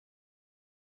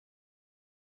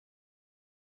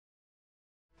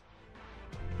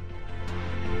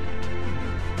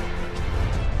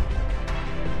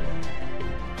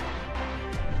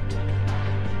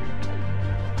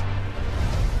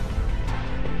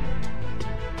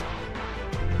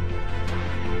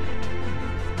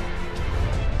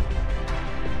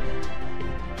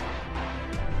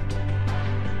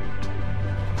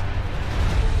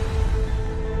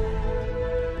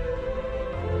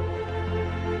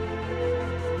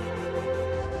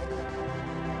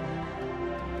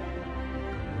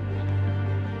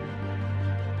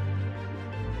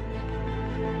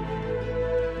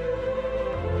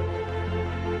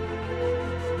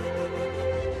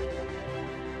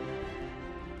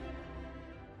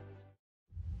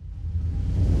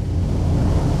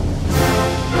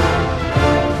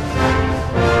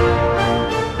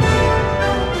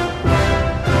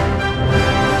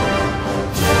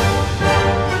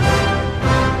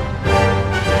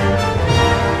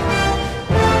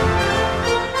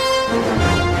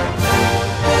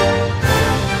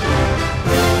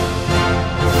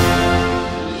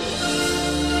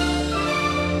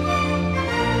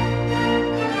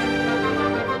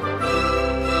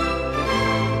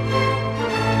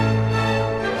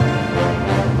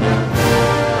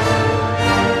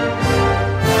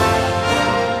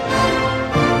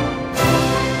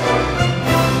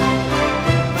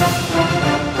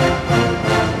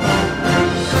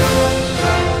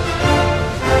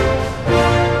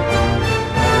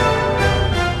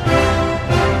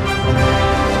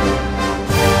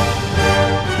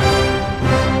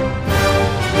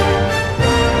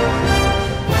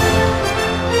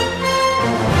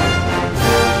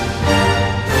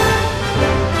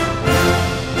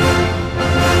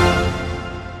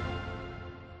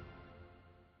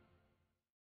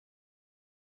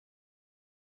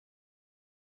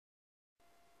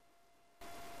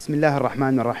Bismillah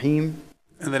ar-Rahman ar-Rahim.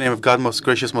 In the name of God, most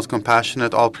gracious, most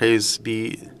compassionate, all praise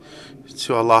be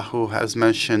to Allah, who has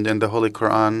mentioned in the Holy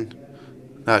Quran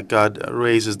that God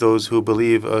raises those who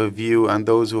believe of you and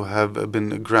those who have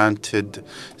been granted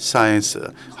science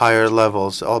higher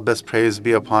levels. All best praise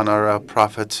be upon our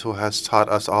Prophet, who has taught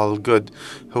us all good,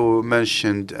 who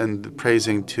mentioned and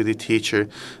praising to the teacher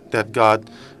that God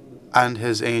and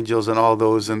his angels and all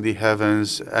those in the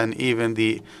heavens and even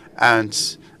the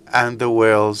ants and the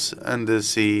whales and the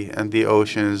sea and the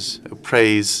oceans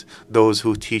praise those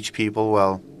who teach people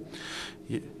well.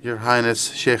 Your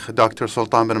Highness Sheikh Dr.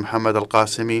 Sultan bin Muhammad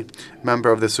Al-Qasimi, member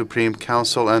of the Supreme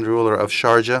Council and ruler of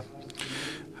Sharjah,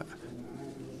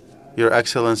 Your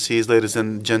Excellencies, ladies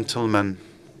and gentlemen,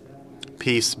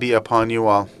 peace be upon you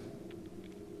all.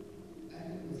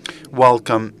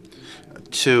 Welcome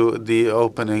to the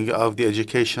opening of the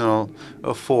educational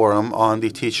forum on the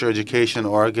teacher education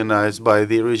organized by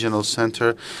the Regional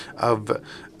Center of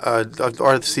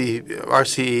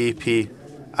RCEP.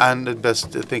 And the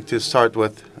best thing to start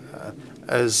with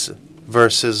is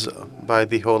verses by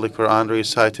the Holy Quran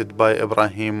recited by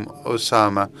Ibrahim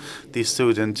Osama, the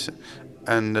student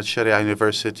at Sharia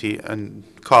University and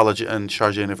College and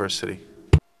Sharjah University.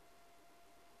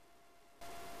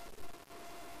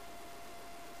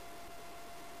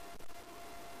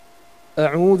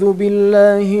 أعوذ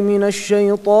بالله من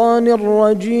الشيطان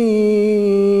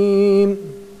الرجيم.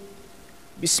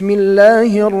 بسم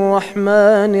الله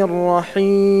الرحمن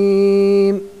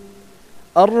الرحيم.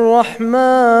 الرحمن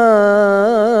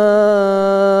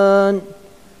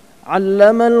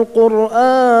علم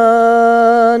القرآن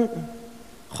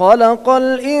خلق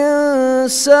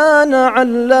الإنسان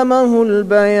علمه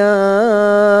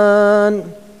البيان.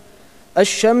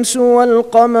 الشمس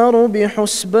والقمر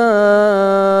بحسبان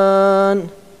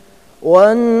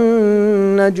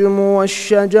والنجم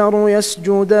والشجر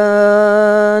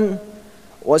يسجدان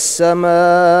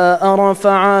والسماء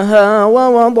رفعها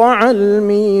ووضع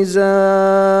الميزان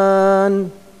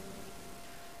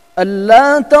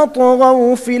ألا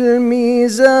تطغوا في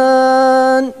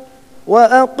الميزان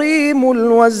وأقيموا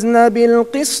الوزن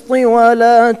بالقسط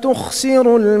ولا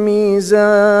تخسروا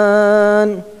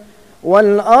الميزان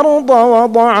والأرض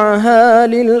وضعها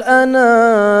للأنام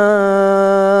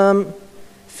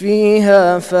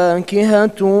فيها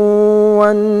فاكهة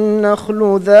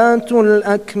والنخل ذات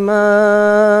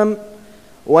الأكمام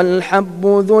والحب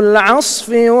ذو العصف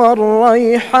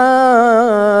والريحان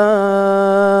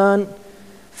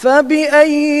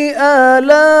فبأي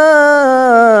آلاء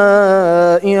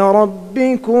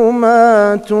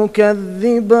ربكما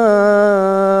تكذبان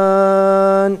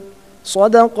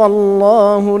صدق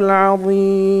الله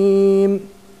العظيم.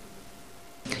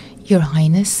 Your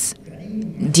Highness,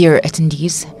 dear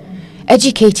attendees,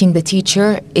 educating the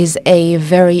teacher is a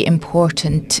very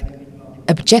important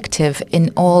objective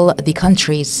in all the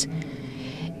countries.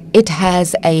 It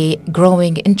has a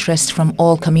growing interest from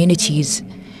all communities,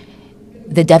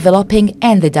 the developing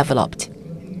and the developed,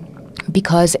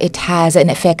 because it has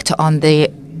an effect on the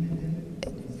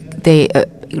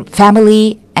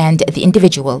family and the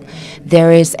individual.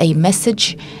 There is a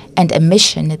message and a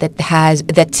mission that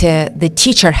the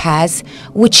teacher has,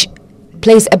 which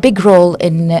plays a big role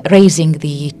in raising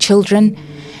the children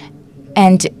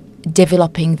and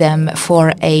developing them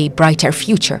for a brighter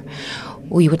future.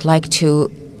 We would like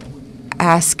to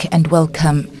ask and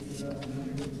welcome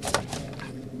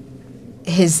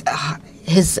His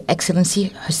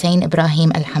Excellency Hussein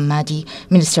Ibrahim Al-Hammadi,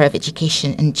 Minister of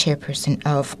Education and Chairperson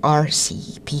of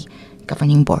RCEP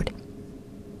Governing Board.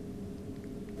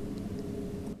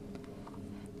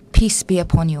 Peace be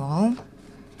upon you all.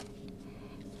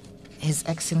 His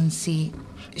Excellency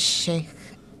Sheikh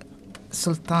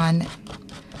Sultan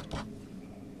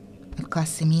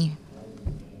Al-Qasimi,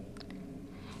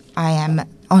 I am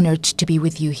honored to be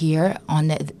with you here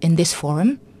in this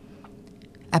forum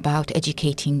about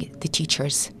educating the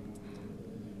teachers.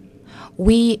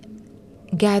 We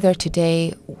gather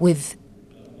today with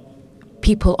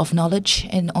people of knowledge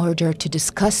in order to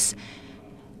discuss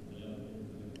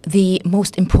the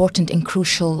most important and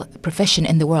crucial profession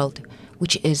in the world,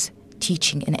 which is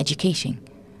teaching and educating.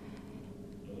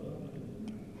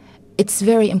 It's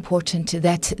very important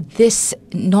that this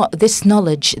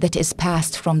knowledge that is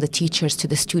passed from the teachers to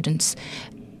the students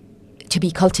to be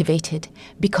cultivated,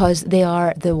 because they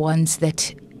are the ones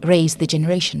that raise the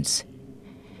generations.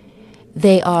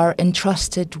 They are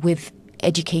entrusted with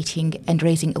educating and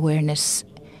raising awareness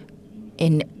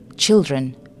in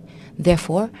children.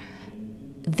 Therefore,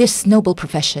 this noble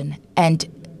profession and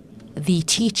the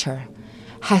teacher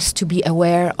has to be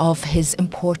aware of his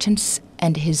importance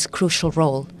and his crucial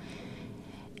role.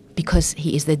 because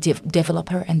he is the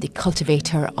developer and the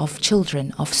cultivator of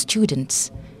children, of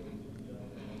students.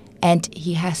 And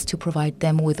he has to provide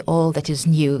them with all that is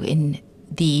new in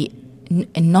the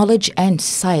knowledge and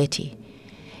society,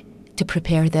 to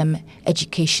prepare them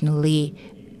educationally,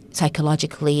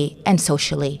 psychologically, and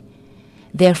socially.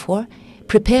 Therefore,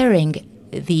 preparing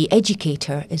the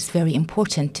educator is very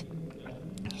important.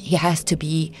 He has to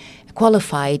be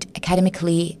qualified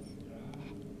academically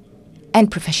and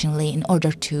professionally in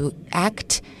order to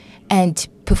act and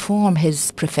perform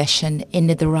his profession in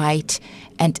the right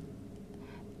and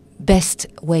best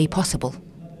way possible.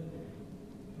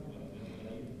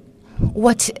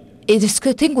 What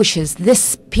distinguishes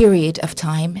this period of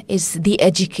time is the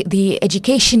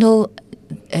educational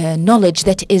knowledge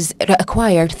that is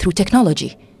acquired through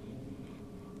technology.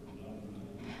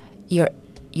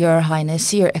 Your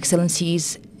Highness, Your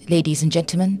Excellencies, ladies and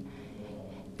gentlemen,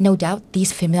 no doubt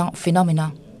these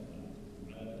phenomena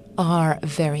are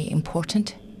very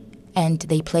important, and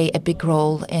they play a big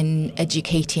role in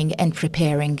educating and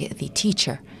preparing the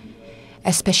teacher,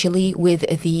 especially with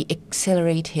the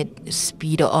accelerated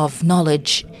speed of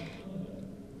knowledge.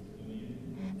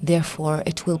 Therefore,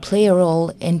 it will play a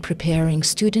role in preparing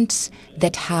students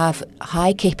that have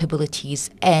high capabilities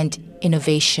and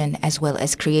innovation as well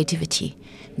as creativity.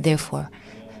 Therefore,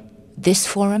 this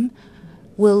forum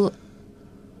will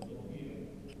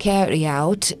carry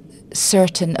out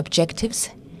certain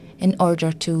objectives in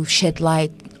order to shed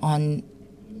light on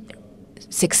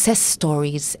success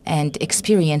stories and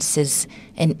experiences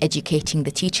in educating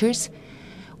the teachers,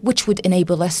 which would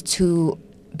enable us to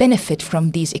benefit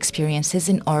from these experiences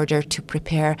in order to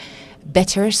prepare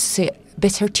better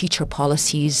teacher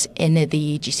policies in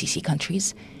the GCC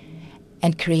countries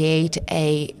and create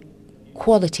a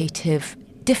qualitative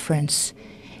difference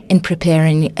in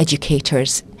preparing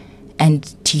educators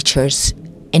and teachers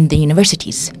in the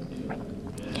universities.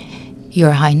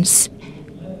 Your Highness,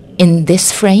 in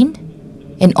this frame,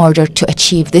 in order to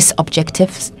achieve this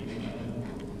objective,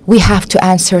 we have to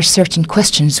answer certain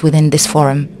questions within this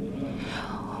forum.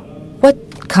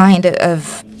 What kind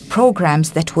of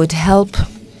programs that would help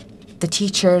the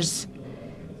teachers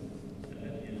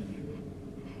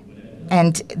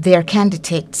and their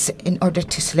candidates in order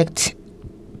to select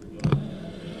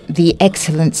the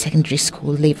excellent secondary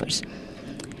school leavers?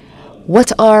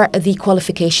 What are the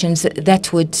qualifications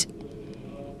that would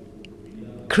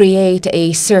create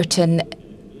a certain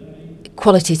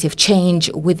qualitative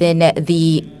change within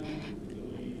the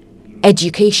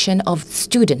education of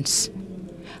students?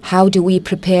 How do we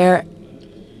prepare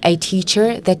a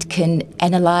teacher that can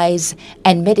analyze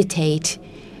and meditate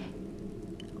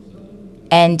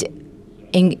and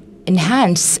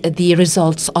enhance the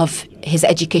results of his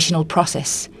educational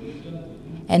process,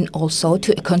 and also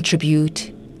to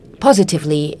contribute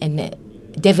positively in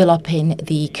developing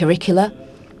the curricula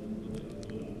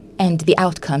and the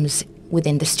outcomes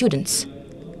within the students?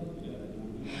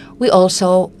 We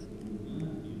also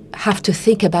have to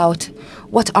think about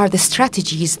what are the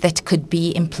strategies that could be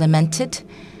implemented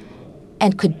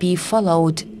and could be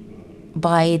followed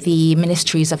by the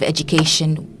ministries of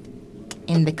education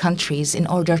in the countries in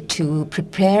order to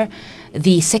prepare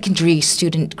the secondary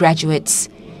student graduates,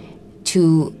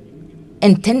 to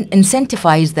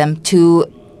incentivize them to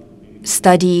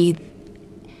study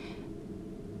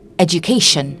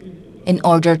education in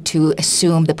order to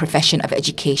assume the profession of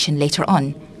education later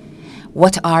on.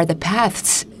 What are the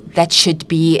paths that should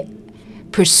be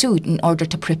pursued in order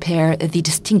to prepare the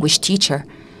distinguished teacher?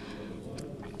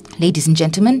 Ladies and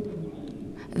gentlemen,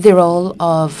 the role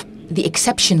of the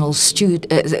exceptional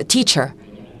teacher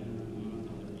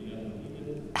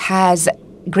has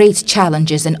great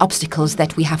challenges and obstacles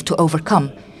that we have to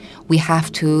overcome. We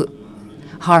have to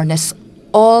harness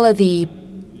all of the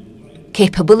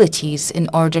capabilities in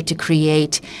order to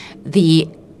create the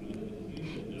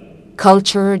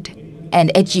cultured and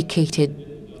educated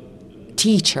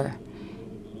teacher.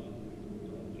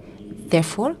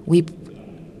 Therefore,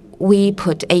 we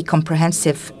put a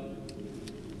comprehensive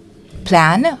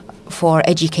plan for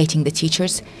educating the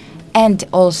teachers and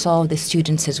also the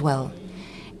students as well,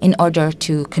 in order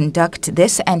to conduct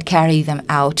this and carry them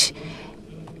out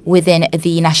within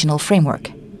the national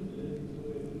framework.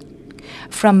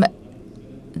 From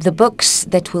the books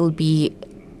that will be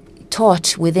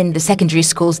taught within the secondary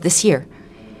schools this year,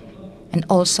 and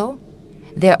also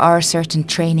there are certain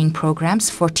training programs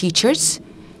for teachers,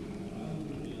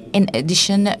 in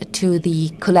addition to the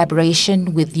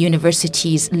collaboration with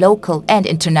universities, local and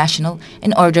international,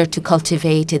 in order to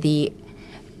cultivate the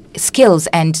skills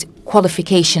and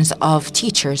qualifications of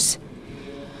teachers.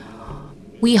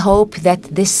 We hope that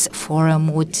this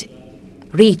forum would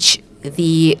reach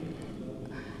the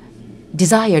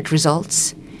desired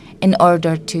results in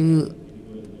order to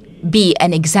be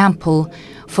an example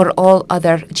for all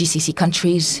other GCC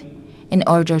countries, in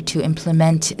order to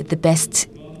implement the best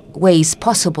ways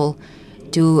possible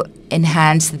to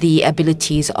enhance the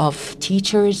abilities of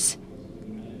teachers.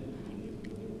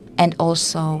 And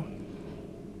also,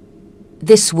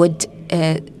 this would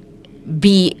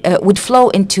would flow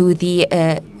into the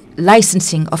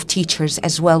licensing of teachers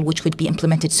as well, which would be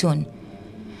implemented soon.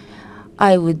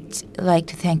 I would like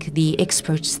to thank the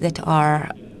experts that are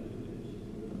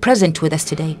present with us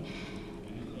today.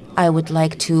 I would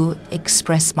like to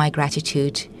express my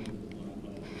gratitude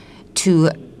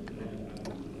to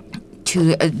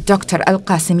Dr.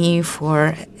 Al-Qasimi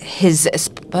for his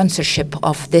sponsorship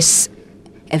of this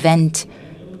event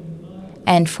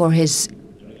and for his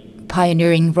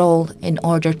pioneering role in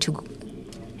order to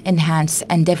enhance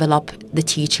and develop the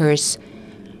teachers.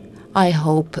 I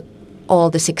hope all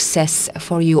the success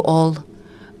for you all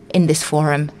in this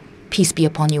forum. Peace be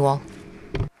upon you all.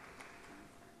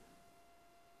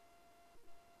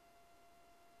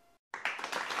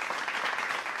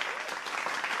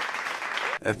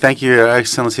 Thank you, Your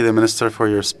Excellency the Minister, for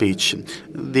your speech.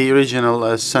 The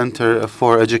Regional Center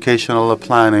for Educational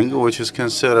Planning, which is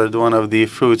considered one of the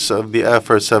fruits of the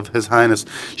efforts of His Highness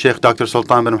Sheikh Dr.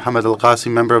 Sultan bin Muhammad Al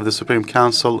Qasim, member of the Supreme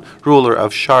Council, ruler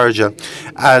of Sharjah,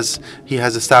 as he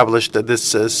has established this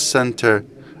center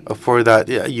for that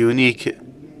unique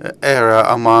era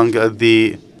among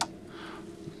the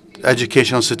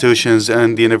educational institutions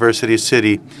in the university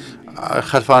city.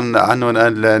 Khalfan Anun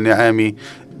Al-Ni'ami,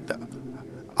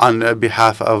 on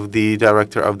behalf of the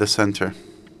director of the center.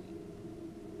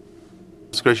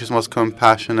 Most gracious, most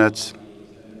compassionate,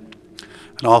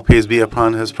 and all peace be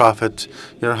upon his prophet,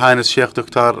 Your Highness Sheikh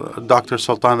Dr.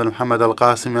 Sultan bin Muhammad Al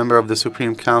Qasim, member of the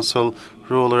Supreme Council,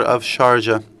 ruler of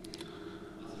Sharjah.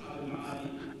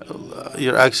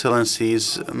 Your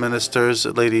Excellencies, ministers,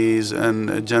 ladies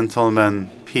and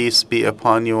gentlemen, peace be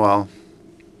upon you all.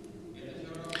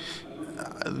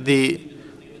 The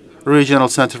Regional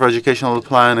Center for Educational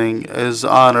Planning is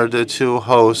honored to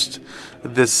host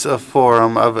this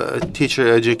forum of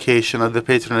teacher education under the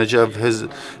patronage of His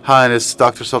Highness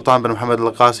Dr. Sultan bin Muhammad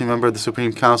Al Qasim, member of the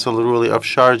Supreme Council, ruler of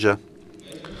Sharjah.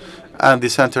 And the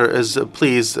center is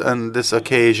pleased on this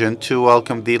occasion to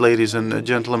welcome the ladies and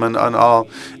gentlemen and all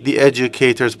the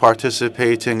educators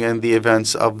participating in the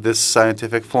events of this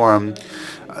scientific forum.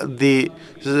 The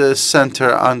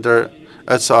center, under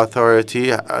its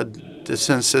authority,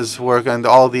 since its work and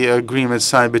all the agreements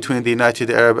signed between the United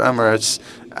Arab Emirates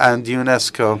and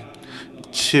UNESCO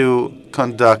to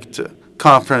conduct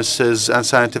conferences and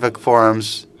scientific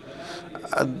forums,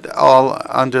 all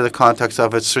under the context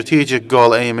of its strategic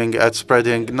goal aiming at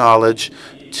spreading knowledge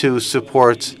to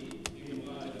support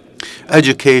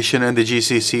education in the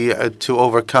GCC to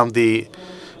overcome the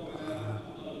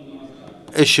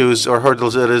issues or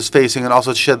hurdles it is facing, and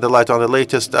also to shed the light on the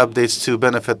latest updates to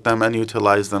benefit them and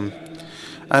utilize them.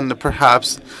 And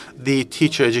perhaps the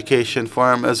Teacher Education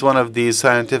Forum is one of these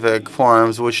scientific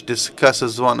forums which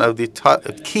discusses one of the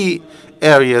key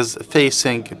areas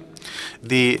facing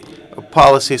the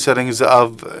policy settings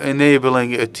of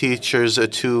enabling teachers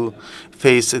to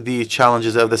face the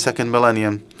challenges of the second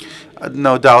millennium.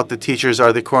 No doubt the teachers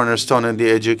are the cornerstone in the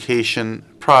education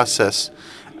process,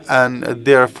 and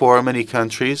therefore many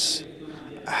countries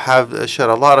have shed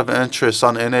a lot of interest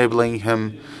on enabling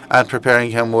him and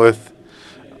preparing him with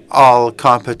all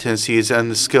competencies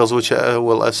and skills which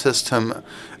will assist him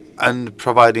in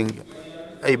providing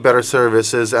a better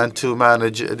services and to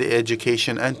manage the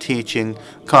education and teaching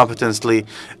competently.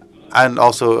 And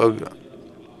also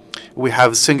we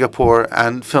have Singapore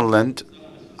and Finland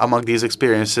among these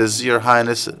experiences. Your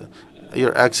Highness,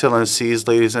 Your Excellencies,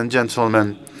 ladies and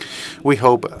gentlemen, we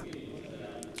hope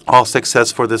all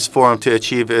success for this forum to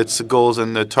achieve its goals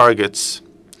and targets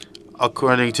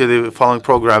according to the following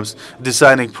programs: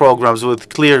 designing programs with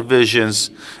clear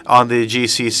visions on the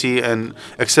GCC and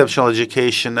exceptional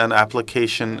education and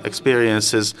application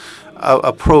experiences,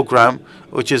 a program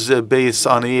which is based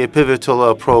on a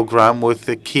pivotal program with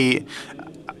the key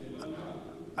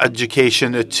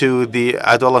education to the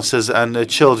adolescents and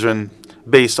children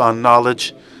based on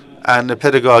knowledge and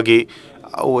pedagogy,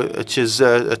 which is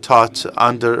taught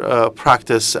under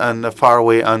practice and far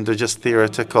away under just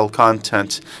theoretical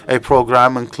content. A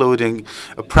program including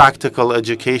practical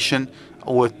education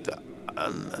with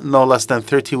no less than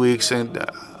 30 weeks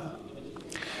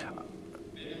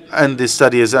and the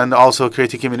studies, and also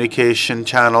creating communication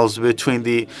channels between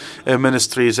the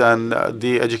ministries and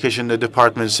the education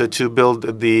departments to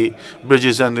build the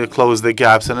bridges and to close the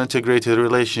gaps, and integrated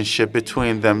relationship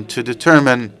between them to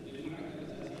determine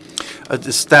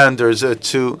the standards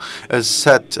to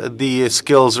set the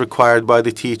skills required by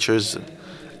the teachers,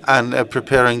 and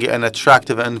preparing an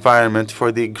attractive environment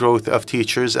for the growth of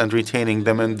teachers and retaining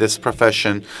them in this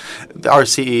profession. The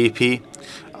RCEP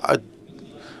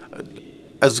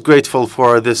is grateful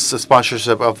for this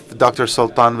sponsorship of Dr.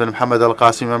 Sultan bin Muhammad Al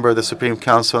Qasim, member of the Supreme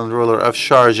Council and ruler of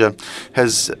Sharjah.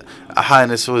 His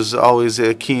Highness was always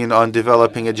keen on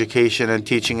developing education and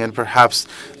teaching, and perhaps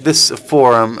this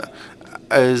forum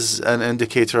is an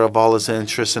indicator of all his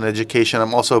interest in education.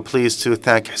 I'm also pleased to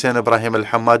thank Hussein Ibrahim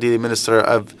Al-Hamadi, the Minister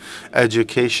of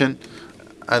Education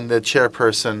and the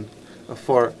chairperson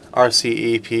for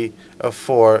RCEP,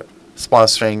 for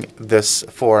sponsoring this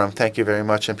forum. Thank you very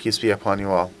much, and peace be upon you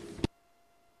all.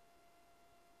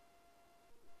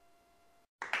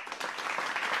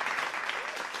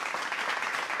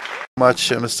 Much,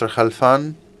 Mr.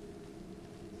 Khalfan.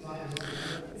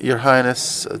 Your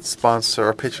Highness, sponsor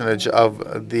or patronage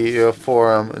of the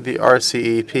forum, the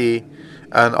RCEP,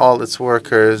 and all its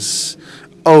workers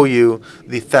owe you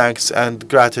the thanks and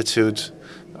gratitude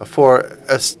for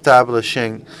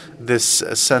establishing this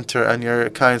center and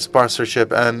your kind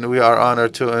sponsorship. And we are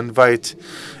honored to invite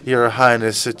Your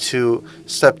Highness to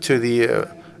step to the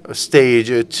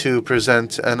stage to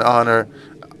present an honor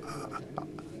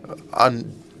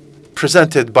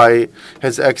presented by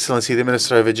His Excellency, the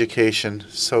Minister of Education.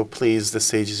 So please, the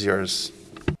stage is yours.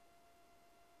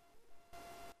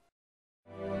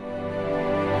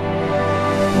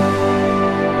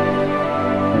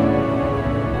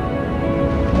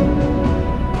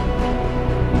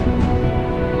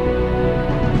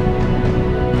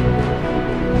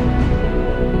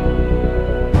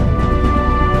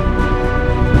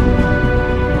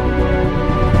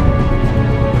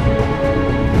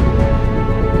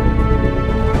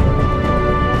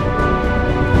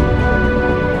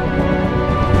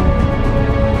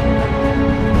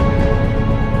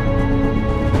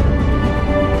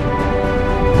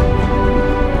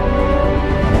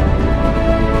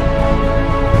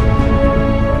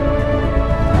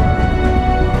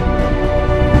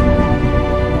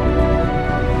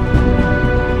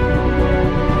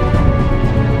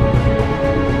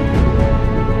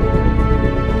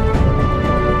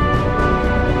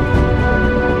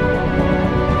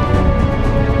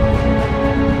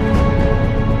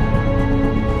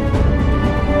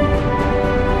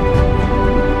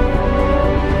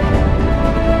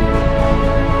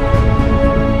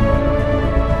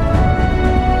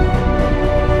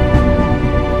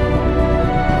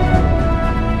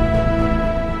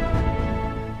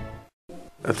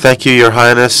 Thank you, Your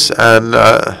Highness, and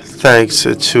thanks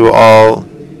to all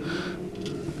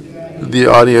the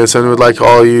audience, and would like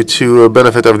all you to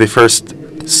benefit of the first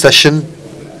session,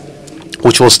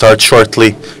 which will start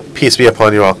shortly. Peace be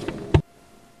upon you all.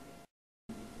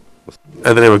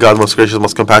 In the name of God, most gracious,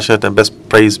 most compassionate, and best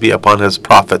praise be upon His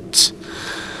prophets.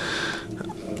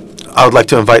 I would like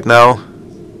to invite now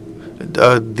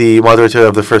the moderator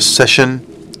of the first session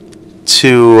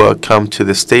to come to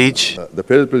the stage. The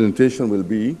first presentation will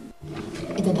be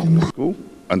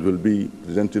and will be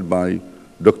presented by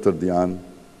Dr. Diane.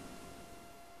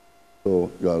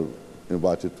 So you are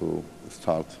invited to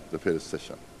start the first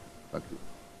session. Thank you.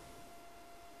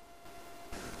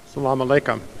 Assalamu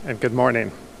alaikum and good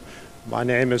morning. My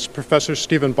name is Professor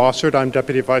Stephen Bossert. I'm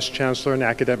Deputy Vice Chancellor and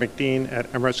Academic Dean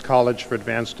at Emirates College for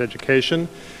Advanced Education,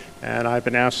 and I've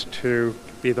been asked to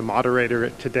be the moderator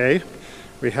today.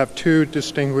 We have two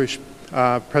distinguished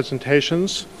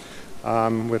presentations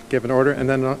with given order, and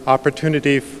then an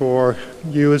opportunity for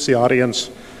you as the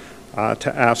audience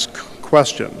to ask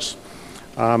questions.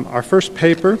 Our first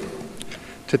paper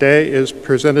today is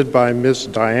presented by Ms.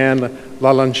 Diane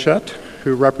Lalanchet,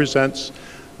 who represents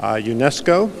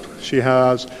UNESCO. She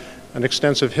has an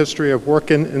extensive history of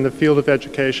work in the field of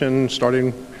education,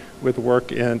 starting with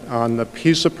work on the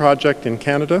PISA project in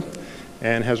Canada,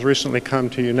 and has recently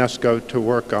come to UNESCO to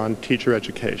work on teacher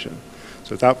education.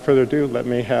 So without further ado, let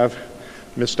me have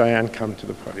Ms. Diane come to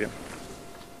the podium.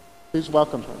 Please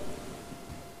welcome her.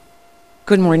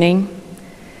 Good morning.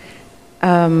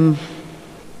 I'm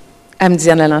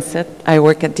Diane Lalancet. I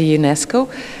work at the UNESCO.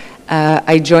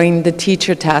 I joined the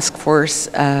teacher task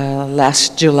force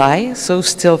last July, so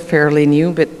still fairly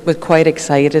new, but quite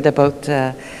excited about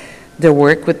the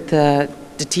work with the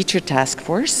teacher task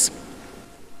force.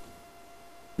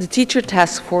 The teacher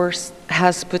task force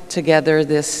has put together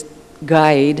this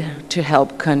guide to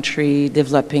help country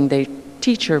developing their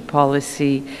teacher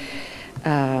policy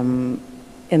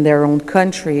in their own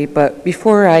country. But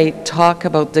before I talk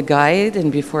about the guide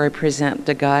and before I present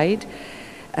the guide,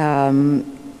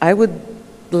 I would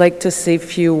like to say a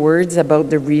few words about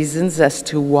the reasons as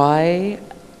to why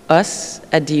us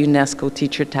at the UNESCO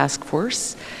Teacher Task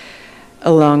Force,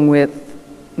 along with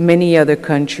many other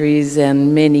countries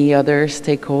and many other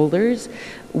stakeholders,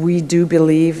 we do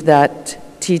believe that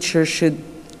teachers should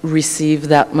receive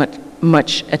that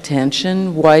much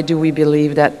attention. Why do we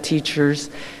believe that teachers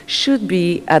should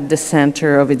be at the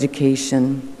center of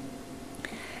education?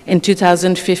 In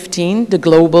 2015, the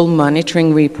Global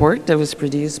Monitoring Report that was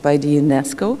produced by the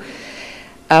UNESCO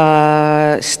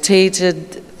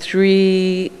stated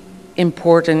three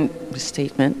important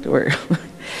statements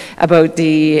about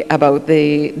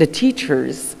the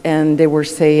teachers, and they were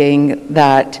saying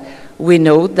that we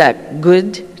know that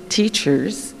good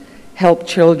teachers help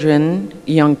children,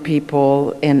 young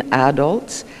people, and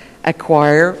adults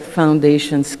acquire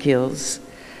foundation skills.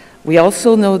 We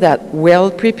also know that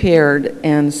well-prepared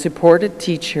and supported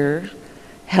teachers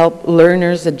help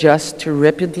learners adjust to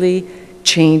rapidly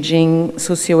changing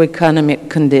socioeconomic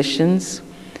conditions.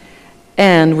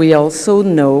 And we also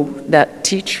know that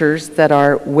teachers that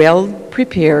are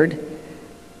well-prepared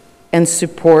and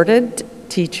supported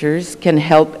teachers can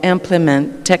help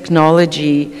implement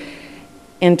technology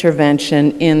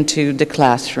intervention into the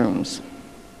classrooms.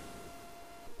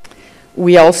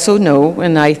 We also know,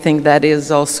 and I think that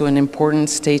is also an important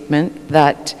statement,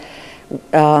 that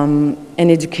an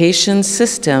education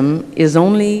system is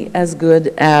only as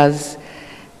good as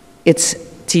its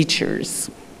teachers.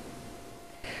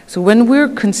 So when we're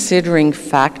considering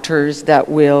factors that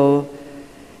will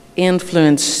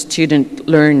influence student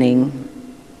learning,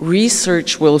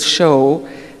 research will show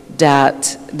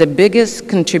that the biggest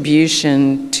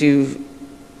contribution to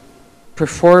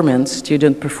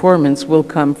student performance, will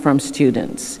come from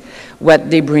students, what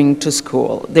they bring to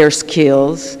school, their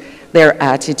skills, their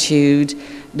attitude,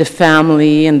 the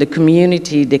family and the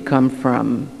community they come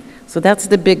from. So that's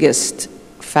the biggest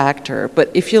factor. But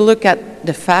if you look at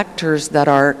the factors that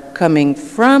are coming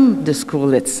from the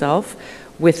school itself,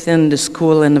 within the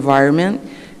school environment,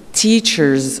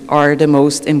 teachers are the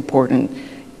most important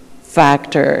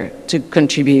factor to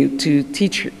contribute to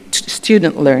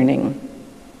student learning.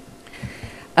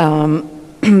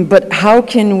 But how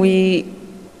can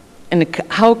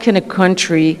a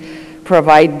country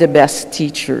provide the best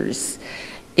teachers?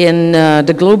 In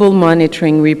the Global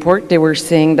Monitoring Report, they were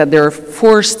saying that there are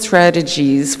 4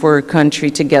 strategies for a country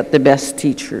to get the best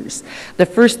teachers. The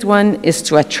first one is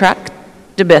to attract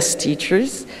the best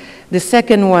teachers. The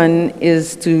second one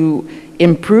is to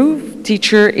improve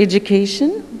teacher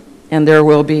education, and there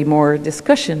will be more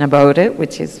discussion about it,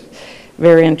 which is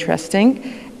very interesting.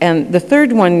 And the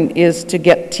third one is to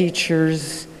get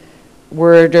teachers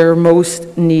where they're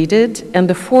most needed. And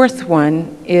the fourth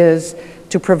one is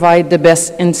to provide the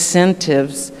best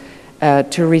incentives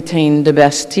to retain the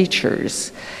best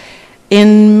teachers.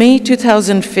 In May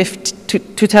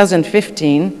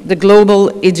 2015, the global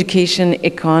education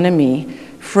economy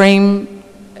framed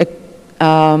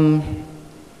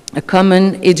a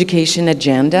common education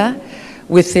agenda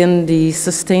within the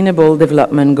Sustainable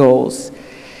Development Goals.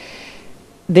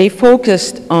 They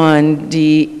focused on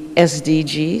the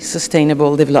SDG,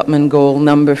 Sustainable Development Goal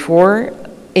number 4,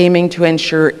 aiming to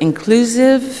ensure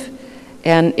inclusive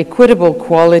and equitable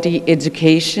quality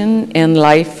education and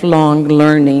lifelong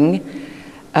learning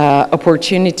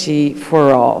opportunity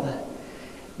for all.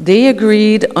 They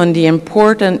agreed on the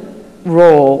important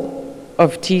role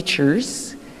of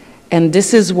teachers, and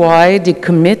this is why they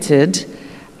committed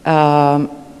to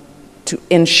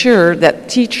ensure that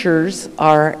teachers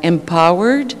are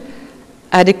empowered,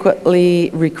 adequately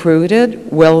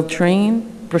recruited, well-trained,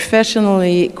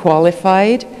 professionally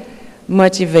qualified,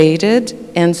 motivated,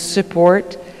 and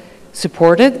supported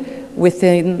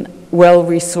within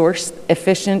well-resourced,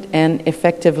 efficient, and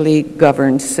effectively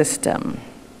governed system.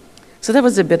 So that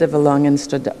was a bit of a long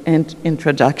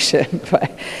introduction.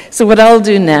 So what I'll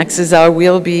do next is I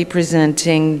will be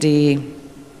presenting the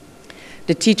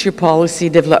Teacher Policy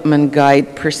Development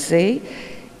Guide per se.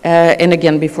 And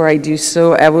again, before I do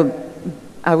so, I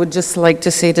would just like to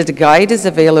say that the guide is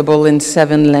available in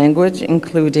 7 languages,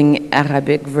 including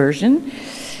Arabic version.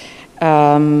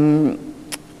 And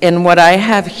what I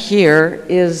have here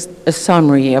is a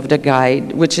summary of the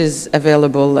guide, which is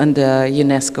available on the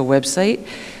UNESCO website.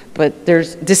 But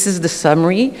this is the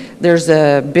summary. There's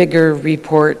a bigger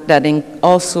report that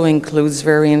also includes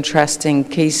very interesting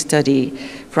case study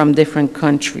from different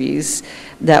countries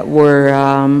that were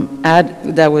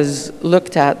that was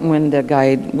looked at when the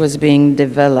guide was being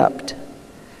developed.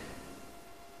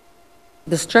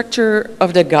 The structure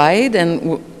of the guide,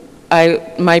 and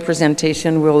my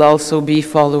presentation will also be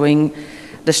following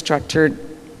the structure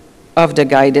of the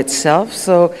guide itself.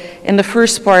 So in the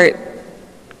first part,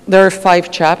 there are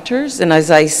 5 chapters, and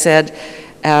as I said,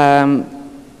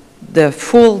 the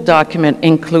full document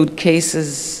include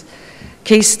case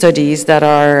studies that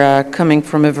are coming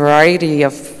from a variety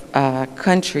of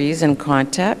countries and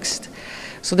context.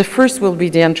 So the first will be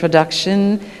the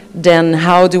introduction, then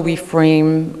how do we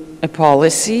frame a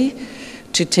policy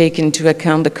to take into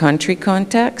account the country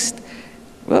context.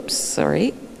 Whoops,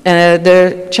 sorry.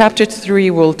 The chapter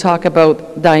 3 will talk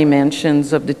about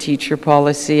dimensions of the teacher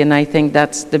policy, and I think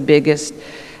that's the biggest,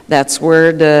 that's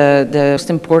where the most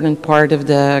important part of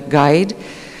the guide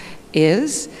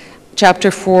is. Chapter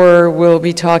 4 will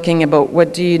be talking about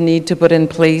what do you need to put in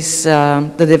place,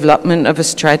 the development of a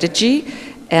strategy,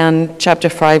 and chapter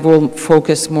 5 will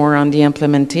focus more on the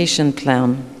implementation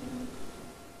plan.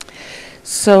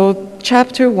 So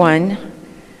chapter 1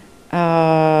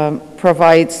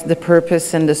 provides the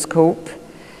purpose and the scope.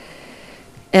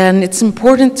 And it's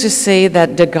important to say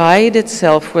that the guide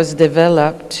itself was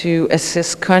developed to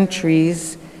assist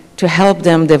countries to help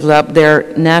them develop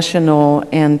their national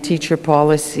and teacher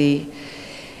policy.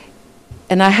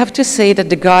 And I have to say that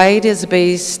the guide is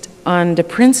based on the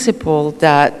principle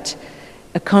that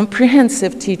a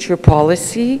comprehensive teacher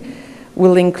policy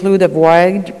will include a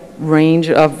wide range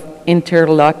of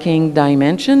interlocking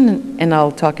dimensions, and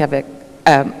I'll talk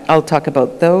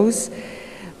about those.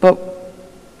 But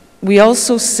we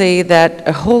also say that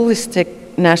a holistic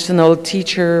national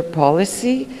teacher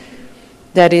policy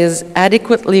that is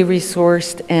adequately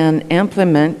resourced and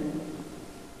implemented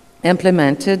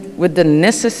with the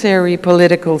necessary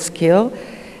political skill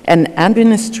and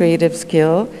administrative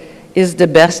skill is the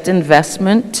best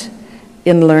investment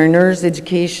in learners'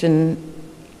 education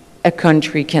a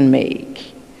country can make.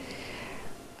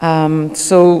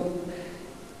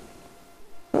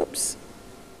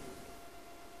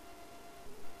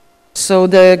 So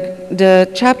the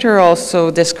chapter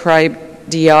also describes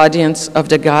the audience of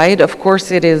the guide. Of course,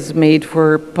 it is made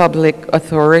for public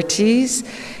authorities.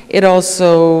 It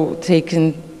also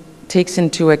takes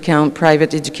into account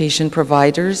private education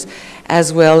providers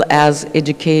as well as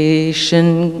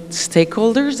education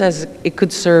stakeholders, as it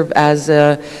could serve as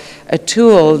a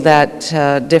tool that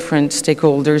different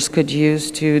stakeholders could use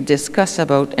to discuss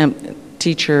about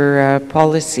teacher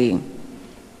policy.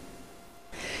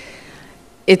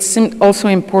 It's also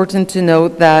important to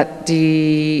note that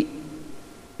the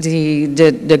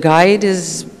guide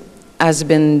has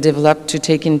been developed to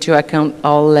take into account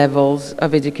all levels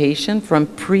of education, from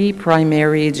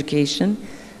pre-primary education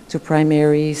to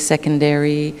primary,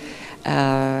 secondary,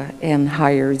 and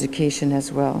higher education as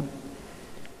well.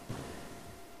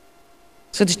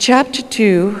 So the chapter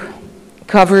 2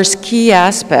 covers key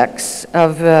aspects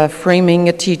of framing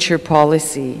a teacher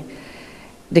policy.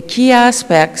 The key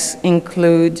aspects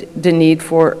include the need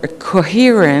for a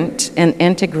coherent and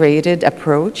integrated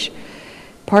approach,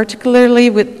 particularly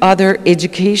with other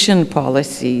education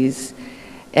policies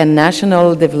and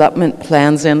national development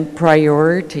plans and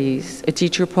priorities. A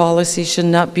teacher policy should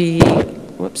not be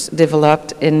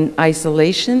developed in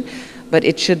isolation, but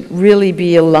it should really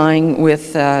be aligned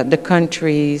with the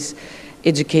country's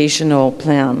educational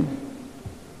plan.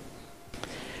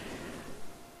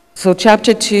 So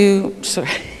chapter 2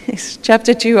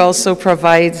 also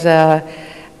provides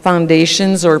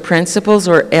foundations or principles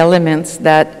or elements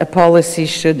that a policy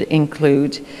should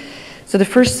include. So the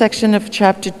first section of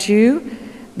chapter 2,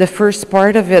 the first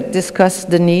part of it discusses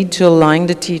the need to align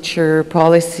the teacher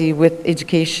policy with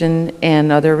education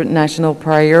and other national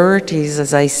priorities,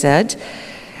 as I said.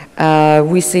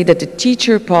 We say that the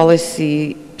teacher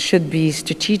policy should be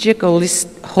strategic,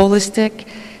 holistic,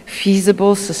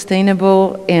 feasible,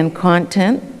 sustainable, and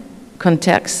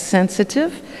context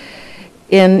sensitive.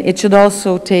 And it should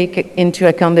also take into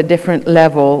account the different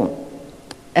level.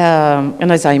 And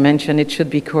as I mentioned, it should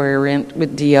be coherent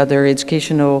with the other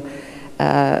educational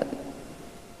and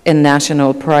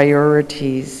national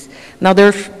priorities. Now, there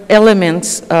are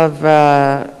elements of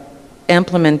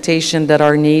implementation that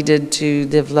are needed to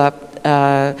develop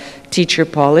teacher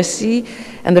policy.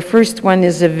 And the first one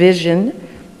is a vision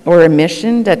or a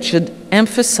mission that should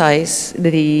emphasize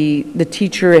the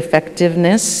teacher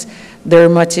effectiveness, their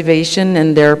motivation,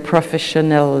 and their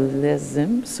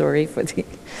professionalism. Sorry for the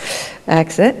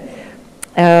accent.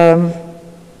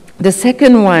 The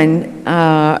second one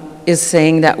is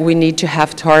saying that we need to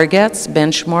have targets,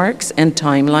 benchmarks, and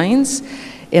timelines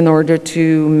in order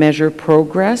to measure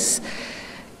progress.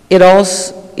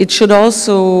 It should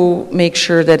also make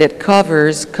sure that it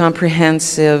covers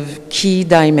comprehensive key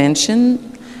dimension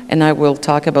and I will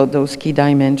talk about those key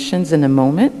dimensions in a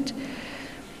moment.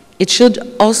 It should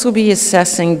also be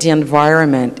assessing the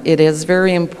environment. It is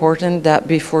very important that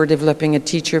before developing a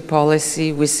teacher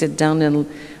policy, we sit down and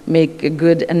make a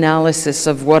good analysis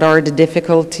of what are the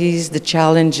difficulties, the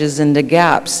challenges, and the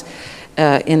gaps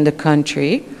in the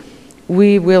country.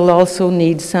 We will also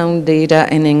need sound data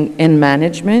in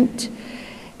management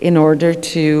in order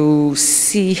to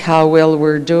see how well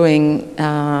we're doing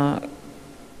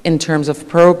in terms of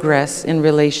progress in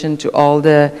relation to all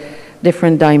the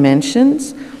different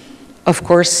dimensions. Of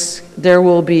course, there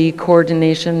will be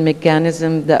coordination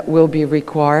mechanism that will be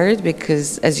required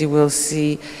because, as you will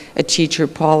see, a teacher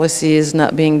policy is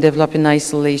not being developed in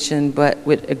isolation, but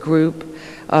with a group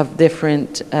of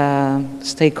different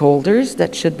stakeholders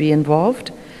that should be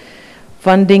involved.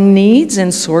 Funding needs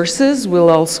and sources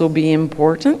will also be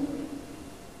important.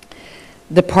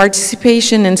 The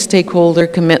participation and stakeholder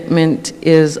commitment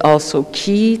is also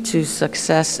key to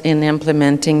success in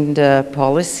implementing the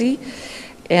policy.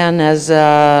 And as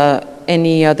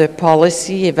any other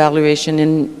policy, evaluation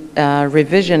and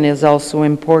revision is also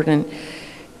important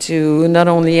to not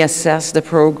only assess the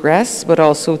progress, but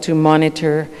also to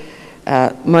monitor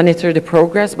the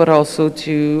progress, but also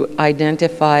to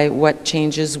identify what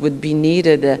changes would be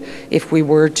needed if we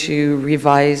were to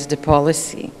revise the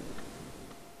policy.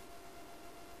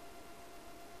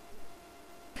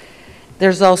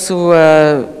 There's also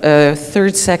a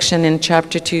third section in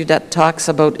Chapter 2 that talks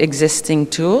about existing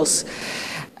tools,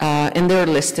 and they're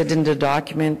listed in the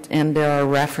document, and there are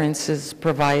references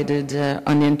provided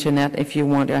on the internet if you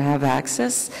want to have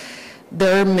access.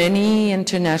 There are many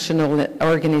international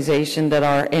organizations that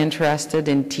are interested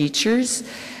in teachers,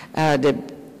 the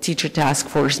Teacher Task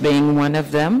Force being one of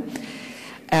them.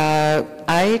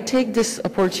 I take this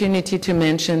opportunity to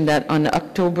mention that on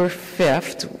October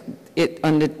 5th,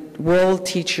 on the World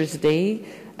Teachers' Day,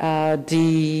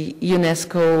 the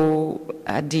UNESCO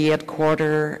at the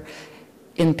headquarters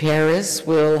in Paris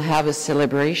will have a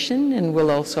celebration, and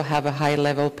will also have a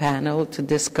high-level panel to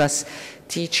discuss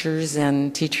teachers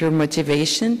and teacher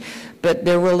motivation. But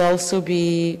there will also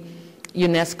be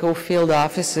UNESCO field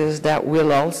offices that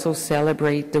will also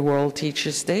celebrate the World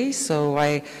Teachers' Day. So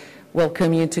I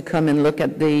welcome you to come and look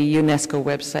at the UNESCO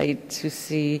website to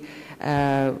see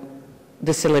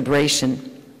the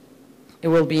celebration. It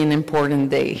will be an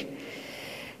important day.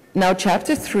 Now,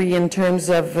 Chapter 3,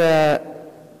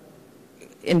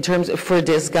 for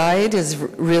this guide, is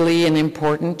really an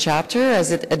important chapter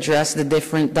as it addresses the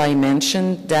different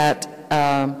dimensions that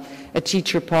a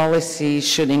teacher policy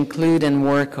should include and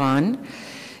work on.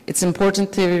 It's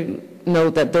important to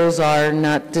note that those are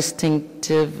not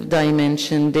distinctive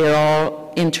dimensions. They're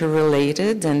all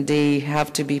interrelated, and they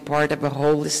have to be part of a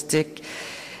holistic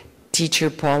teacher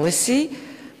policy.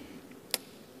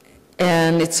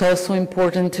 And it's also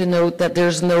important to note that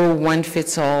there's no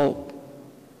one-fits-all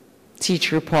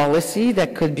teacher policy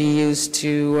that could be used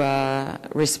to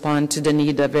respond to the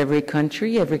need of every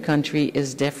country. Every country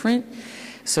is different.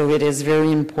 So it is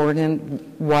very important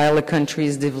while a country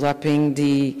is developing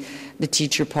the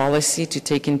teacher policy to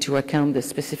take into account the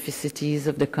specificities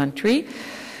of the country.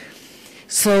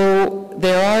 So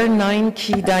there are 9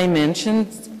 key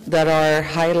dimensions that are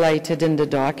highlighted in the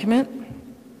document.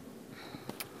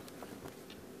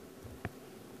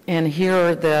 And here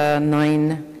are the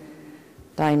 9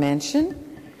 dimensions,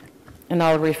 and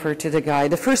I'll refer to the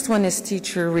guide. The first one is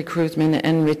teacher recruitment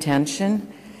and retention.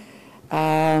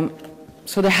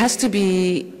 So there has to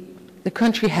be, the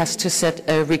country has to set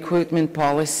a recruitment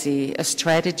policy, a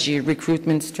strategy,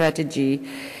 recruitment strategy,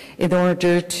 in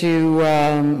order to,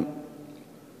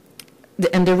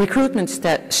 and the recruitment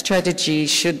strategy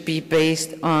should be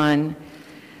based on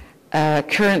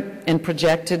current and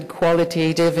projected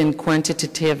qualitative and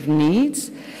quantitative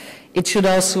needs. It should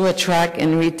also attract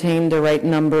and retain the right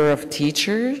number of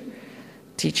teachers.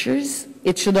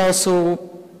 It should also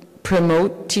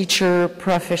promote teacher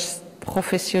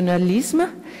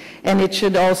professionalism, and it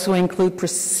should also include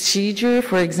procedure,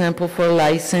 for example, for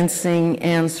licensing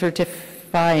and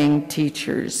certifying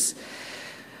teachers.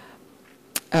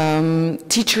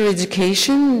 Teacher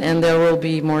education, and there will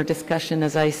be more discussion,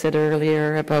 as I said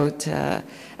earlier, about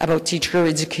teacher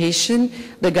education.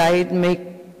 The guide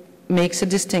makes a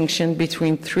distinction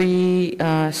between 3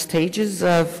 stages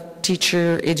of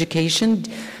teacher education.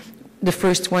 The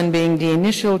first one being the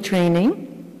initial training.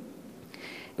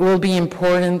 It will be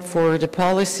important for the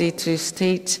policy to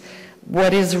state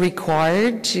what is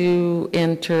required to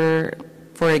enter,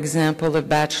 for example, a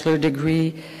bachelor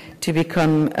degree to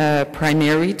become a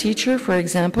primary teacher, for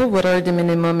example. What are the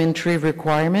minimum entry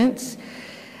requirements?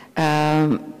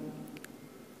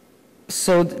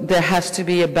 So there has to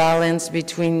be a balance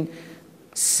between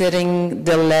setting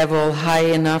the level high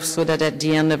enough so that at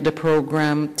the end of the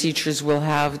program, teachers will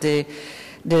have the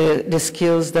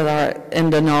skills that are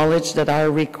and the knowledge that are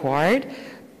required.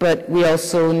 But we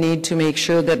also need to make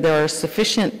sure that there are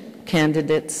sufficient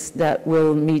candidates that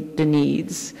will meet the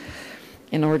needs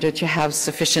in order to have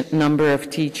sufficient number of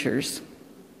teachers.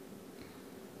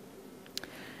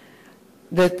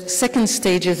 The second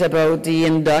stage is about the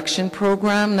induction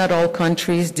program. Not all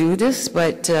countries do this,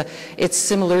 but it's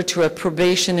similar to a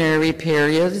probationary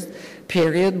period.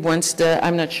 Once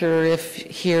I'm not sure if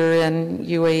here in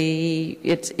UAE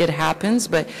it happens,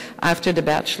 but after the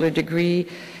bachelor degree,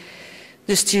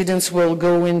 the students will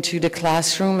go into the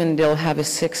classroom and they'll have a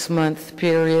 6-month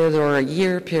period or a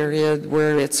year period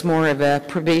where it's more of a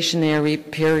probationary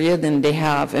period, and they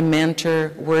have a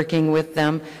mentor working with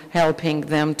them, helping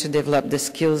them to develop the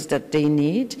skills that they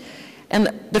need. And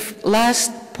the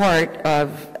last part of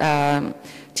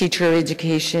teacher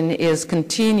education is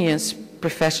continuous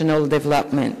professional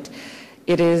development.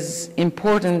 It is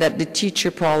important that the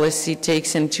teacher policy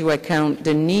takes into account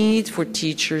the need for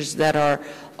teachers that are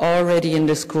already in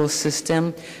the school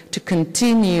system to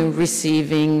continue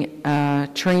receiving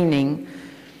training,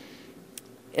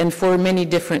 and for many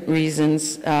different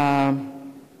reasons. And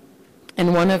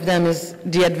one of them is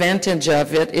the advantage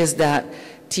of it is that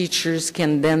teachers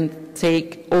can then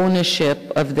take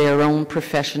ownership of their own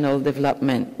professional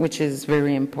development, which is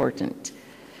very important.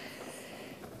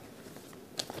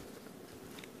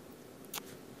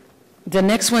 The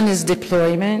next one is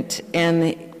deployment,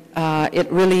 and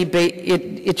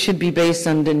it should be based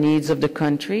on the needs of the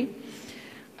country.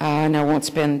 And I won't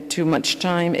spend too much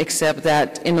time, except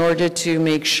that in order to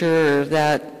make sure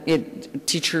that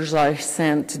teachers are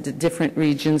sent to the different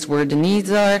regions where the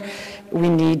needs are, we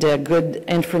need a good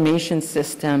information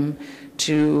system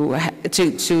to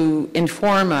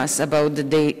inform us about the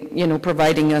data,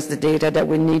 providing us the data that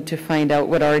we need to find out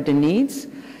what are the needs.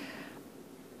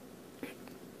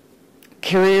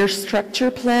 Career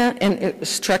structure plan and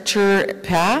structure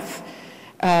path.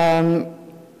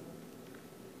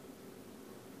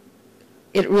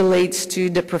 It relates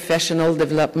to the professional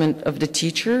development of the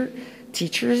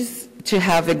teachers. To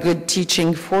have a good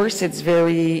teaching force, it's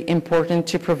very important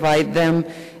to provide them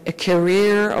a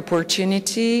career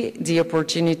opportunity, the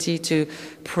opportunity to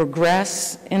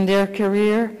progress in their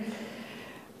career,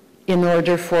 in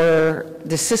order for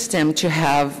the system to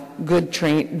have good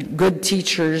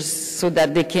teachers so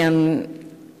that they can,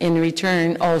 in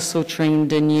return, also train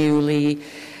the new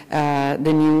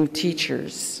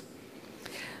teachers.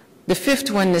 The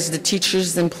fifth one is the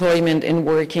teacher's employment and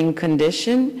working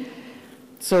condition.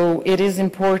 So it is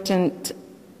important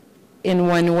in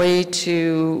one way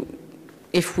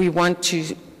if we want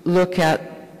to look at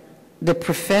the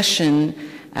profession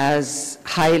as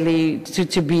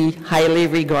to be highly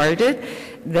regarded,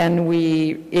 then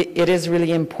it is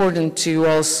really important to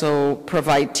also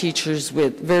provide teachers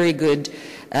with very good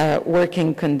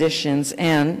working conditions.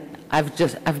 And I've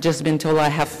just been told I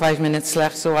have 5 minutes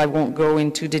left, so I won't go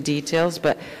into the details,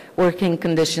 but working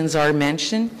conditions are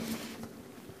mentioned.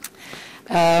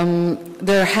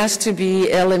 There has to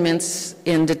be elements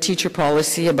in the teacher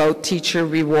policy about teacher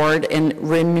reward and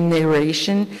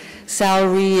remuneration.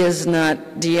 Salary is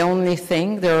not the only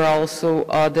thing. There are also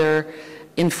other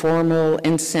informal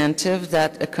incentives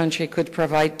that a country could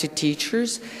provide to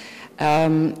teachers.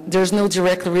 There's no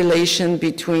direct relation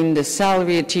between the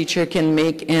salary a teacher can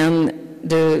make and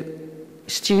the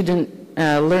student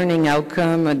learning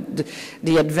outcome,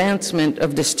 the advancement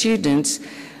of the students.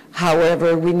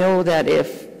 However, we know that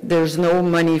if there's no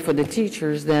money for the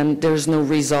teachers, then there's no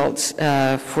results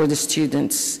for the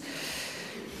students.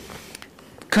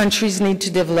 Countries need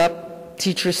to develop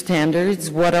teacher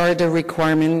standards. What are the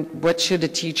requirements? What should a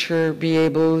teacher be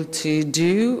able to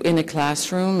do in a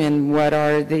classroom, and what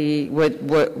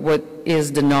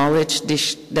is the knowledge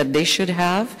that they should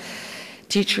have?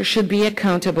 Teachers should be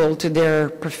accountable to their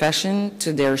profession,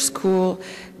 to their school,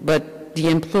 but the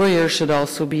employer should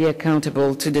also be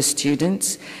accountable to the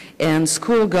students. And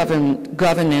school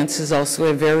governance is also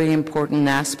a very important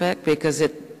aspect because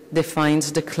it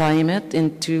defines the climate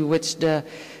into which the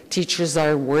teachers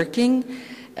are working,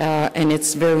 and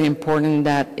it's very important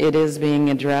that it is being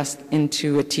addressed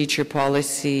into a teacher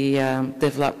policy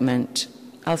development.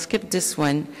 I'll skip this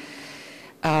one.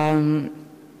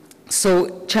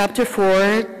 So Chapter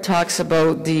 4 talks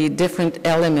about the different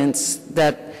elements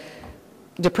that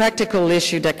the practical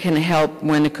issue that can help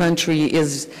when a country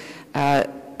is at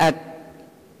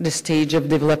the stage of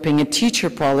developing a teacher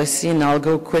policy, and I'll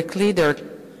go quickly. There are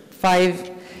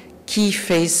 5 key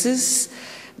phases.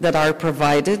 that are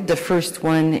provided. The first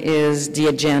one is the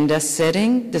agenda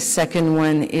setting. The second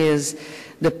one is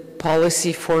the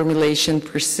policy formulation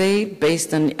per se,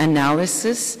 based on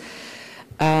analysis,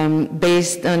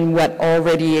 based on what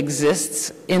already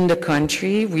exists in the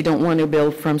country. We don't want to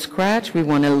build from scratch. We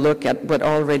want to look at what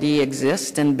already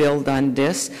exists and build on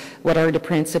this. What are the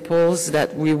principles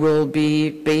that we will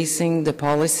be basing the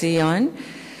policy on?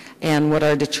 And what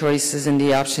are the choices and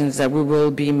the options that we will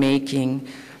be making?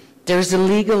 There's a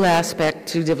legal aspect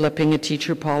to developing a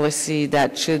teacher policy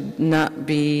that should not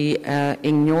be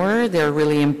ignored. They're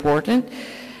really important.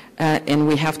 And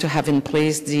we have to have in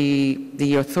place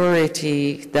the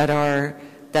authority that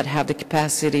have the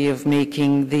capacity of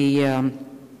making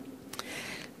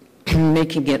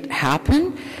making it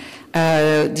happen.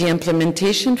 The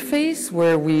implementation phase,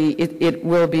 where it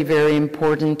will be very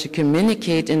important to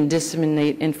communicate and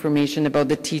disseminate information about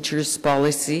the teacher's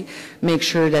policy, make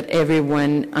sure that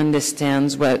everyone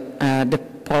understands what the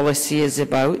policy is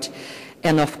about,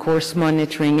 and of course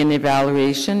monitoring and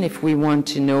evaluation if we want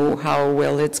to know how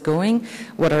well it's going,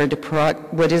 what is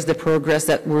the progress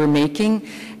that we're making,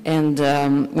 and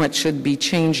what should be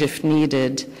changed if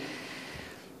needed.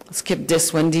 Skip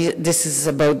this one. This is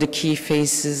about the key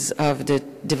phases of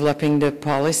developing the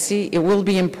policy. It will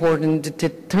be important to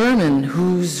determine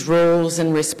whose roles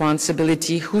and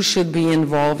responsibility, who should be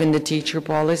involved in the teacher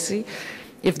policy.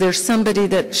 If there's somebody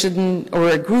that shouldn't, or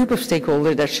a group of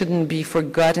stakeholders that shouldn't be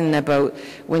forgotten about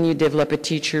when you develop a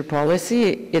teacher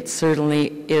policy, it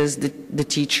certainly is the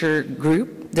teacher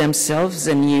group themselves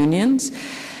and unions.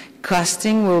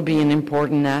 Costing will be an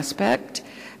important aspect.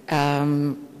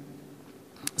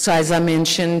 So as I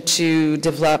mentioned, to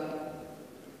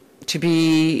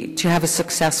have a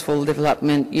successful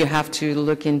development, you have to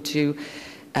look into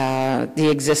the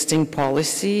existing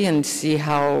policy and see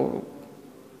how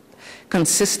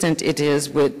consistent it is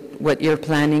with what you're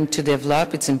planning to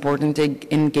develop. It's important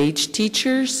to engage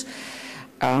teachers.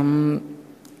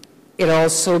 It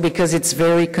also, because it's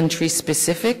very country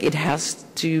specific, it has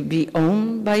to be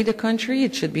owned by the country.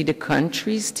 It should be the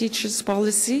country's teachers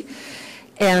policy.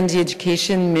 And the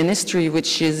Education Ministry,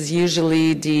 which is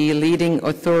usually the leading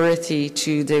authority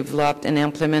to develop and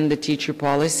implement the teacher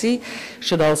policy,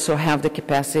 should also have the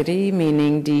capacity,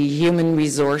 meaning the human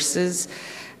resources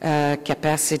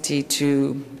capacity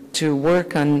to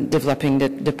work on developing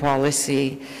the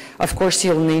policy. Of course,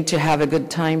 you'll need to have a good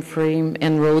time frame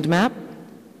and roadmap.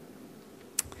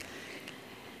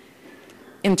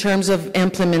 In terms of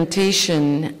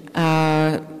implementation,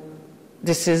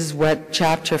 this is what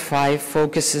Chapter 5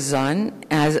 focuses on.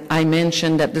 As I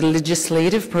mentioned, that the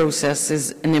legislative process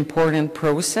is an important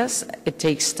process. It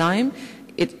takes time.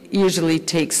 It usually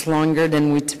takes longer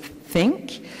than we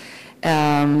think.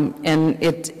 And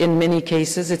in many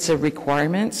cases, it's a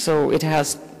requirement, so it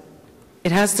has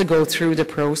to go through the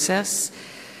process.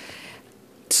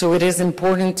 So it is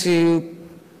important to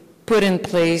put in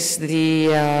place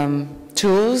the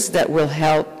tools that will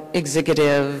help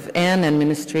executive and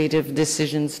administrative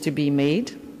decisions to be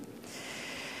made.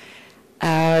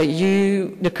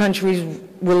 The countries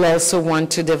will also want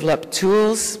to develop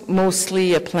tools,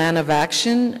 mostly a plan of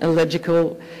action, a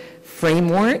logical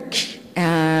framework,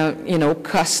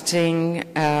 costing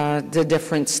the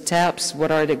different steps, what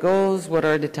are the goals, what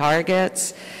are the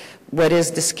targets, what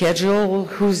is the schedule,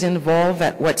 who's involved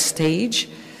at what stage.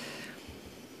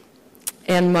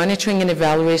 And monitoring and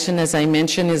evaluation, as I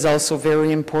mentioned, is also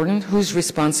very important. Who's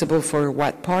responsible for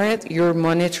what part? You're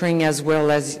monitoring as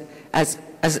well as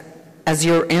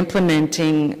you're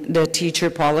implementing the teacher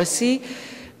policy,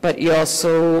 but you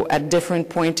also, at different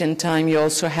point in time, you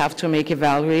also have to make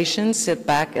evaluations, sit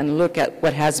back and look at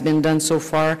what has been done so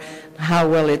far, how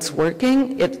well it's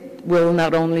working. It will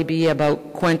not only be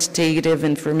about quantitative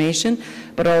information,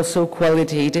 but also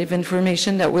qualitative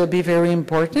information that will be very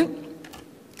important.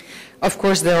 Of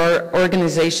course, there are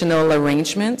organizational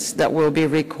arrangements that will be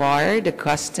required, the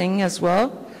costing as well.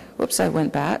 Whoops, I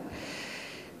went back.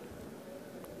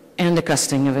 And the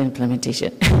costing of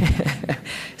implementation.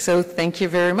 So thank you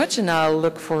very much, and I'll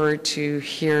look forward to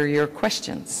hear your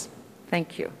questions.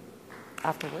 Thank you.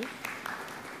 Afterward.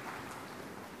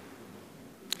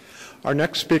 Our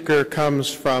next speaker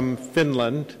comes from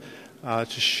Finland to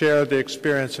share the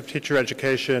experience of teacher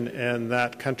education in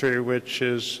that country, which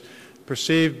is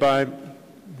perceived by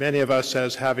many of us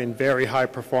as having very high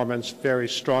performance, very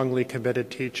strongly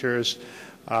committed teachers,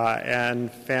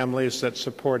 and families that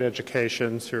support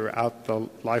education throughout the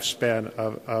lifespan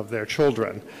of their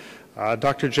children.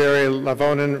 Dr. Jerry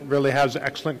Lavonen really has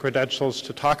excellent credentials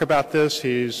to talk about this.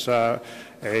 He's a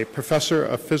professor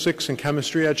of physics and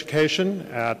chemistry education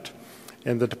at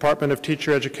in the Department of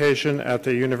Teacher Education at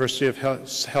the University of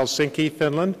Helsinki,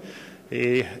 Finland.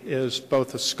 He is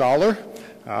both a scholar,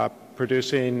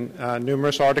 producing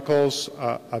numerous articles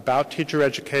about teacher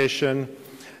education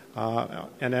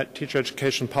and at teacher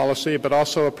education policy, but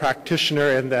also a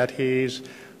practitioner in that he's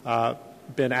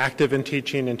been active in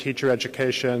teaching and teacher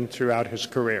education throughout his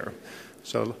career.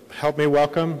 So help me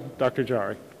welcome Dr.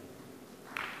 Jari.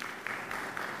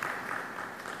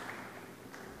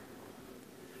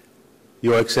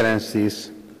 Your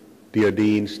Excellencies, dear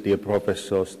deans, dear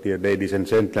professors, dear ladies and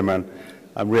gentlemen,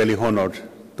 I'm really honored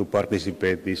to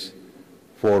participate in this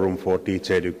forum for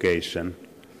teacher education.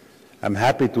 I'm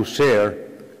happy to share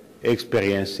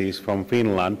experiences from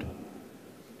Finland.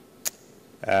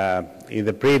 In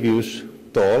the previous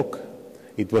talk,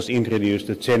 it was introduced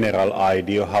a general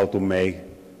idea how to make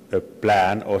a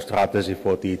plan or strategy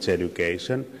for teacher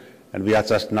education. And we are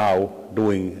just now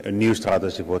doing a new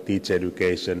strategy for teacher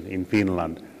education in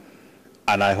Finland.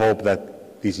 And I hope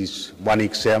that this is one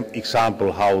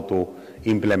example how to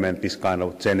implement this kind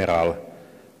of general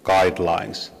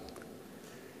guidelines.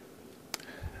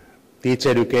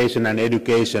 Teacher education and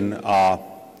education are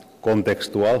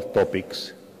contextual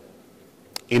topics.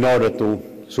 In order to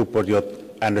support your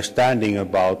understanding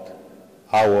about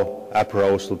our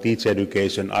approach to teacher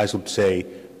education, I should say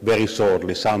very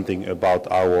shortly something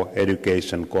about our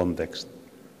education context.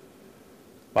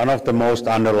 One of the most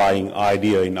underlying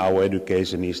ideas in our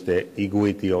education is the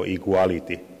equity or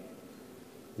equality.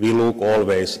 We look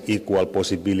always equal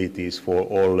possibilities for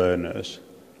all learners,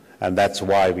 and that's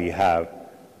why we have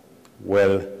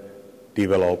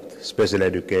well-developed special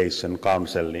education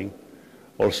counseling.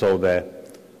 Also the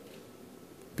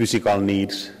physical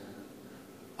needs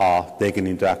are taken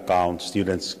into account.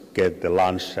 Students get the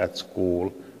lunch at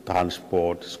school,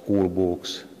 transport, school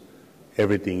books,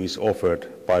 everything is offered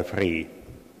by free.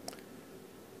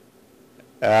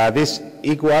 This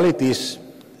equality is,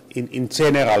 in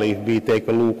general, if we take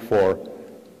a look for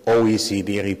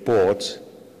OECD reports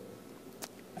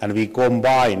and we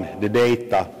combine the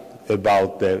data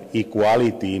about the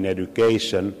equality in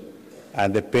education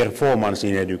and the performance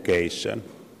in education,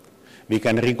 we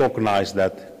can recognize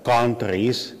that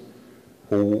countries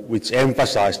which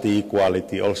emphasize the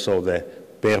equality, also the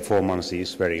performance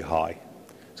is very high.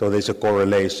 So there's a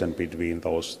correlation between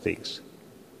those things.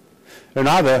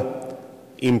 Another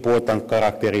important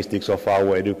characteristic of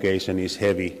our education is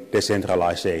heavy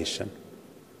decentralization.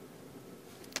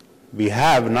 We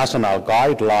have national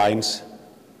guidelines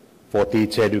for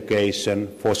teacher education,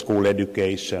 for school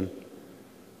education,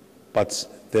 but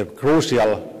the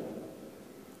crucial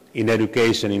in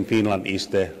education in Finland is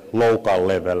the local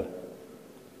level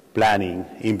planning,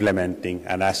 implementing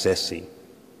and assessing.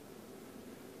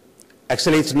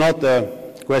 Actually, it's not a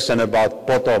question about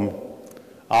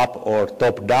bottom-up or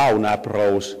top-down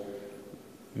approach.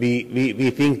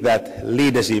 We think that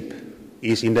leadership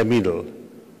is in the middle,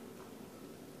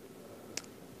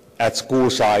 at school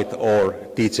site or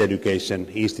teacher education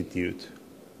institute.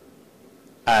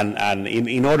 And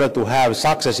in order to have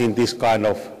success in this kind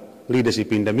of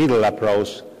leadership in the middle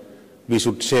approach, we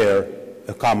should share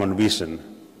a common vision,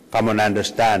 common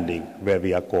understanding where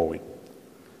we are going.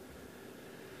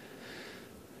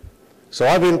 So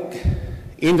I will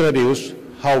introduce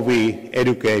how we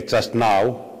educate just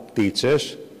now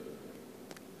teachers.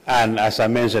 And as I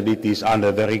mentioned, it is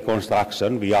under the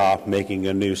reconstruction. We are making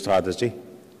a new strategy.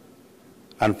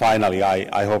 And finally,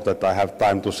 I hope that I have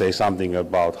time to say something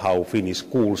about how Finnish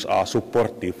schools are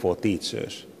supportive for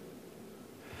teachers.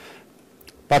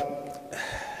 But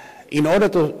in order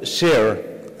to share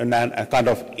a kind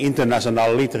of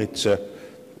international literature,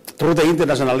 through the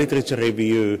international literature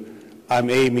review, I'm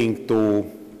aiming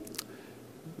to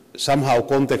somehow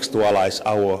contextualize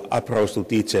our approach to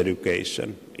teacher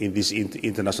education in this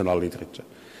international literature.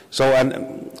 So,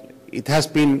 and it has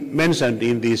been mentioned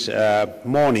in this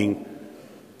morning,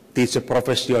 teacher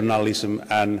professionalism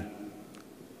and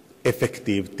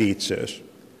effective teachers.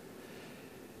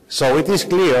 So it is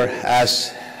clear,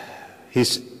 as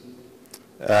His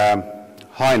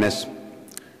Highness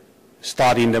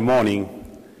started in the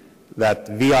morning, that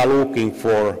we are looking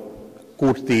for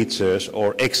good teachers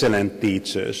or excellent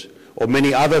teachers, or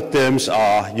many other terms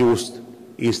are used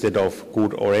instead of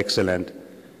good or excellent: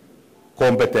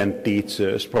 competent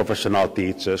teachers, professional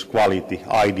teachers, quality,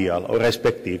 ideal, or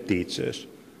respective teachers.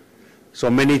 So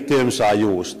many terms are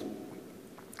used.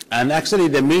 And actually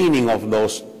the meaning of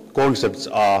those concepts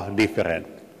are different.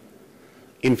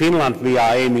 In Finland, we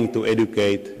are aiming to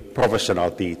educate professional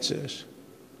teachers.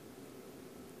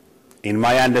 In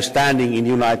my understanding, in the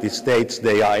United States,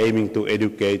 they are aiming to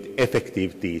educate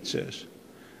effective teachers.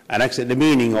 And actually the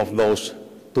meaning of those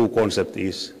two concepts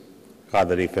is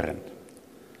rather different.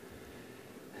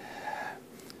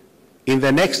 In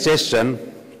the next session,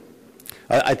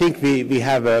 I think we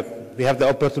have the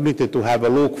opportunity to have a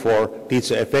look for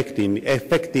teacher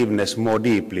effectiveness more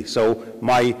deeply. So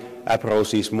my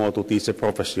approach is more to teacher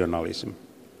professionalism.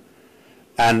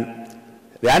 And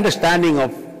the understanding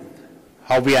of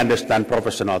how we understand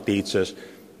professional teachers,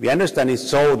 we understand it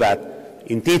so that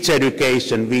in teacher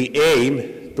education we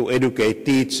aim to educate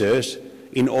teachers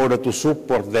in order to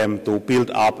support them to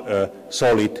build up a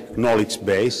solid knowledge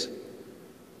base.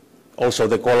 Also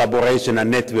the collaboration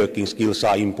and networking skills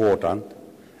are important,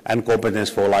 and competence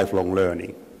for lifelong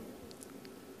learning.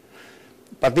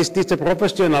 But this teacher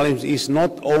professionalism is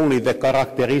not only the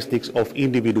characteristics of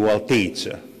individual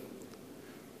teacher.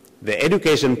 The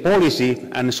education policy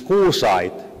and school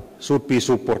side should be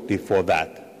supportive for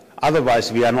that.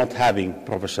 Otherwise we are not having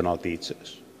professional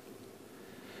teachers.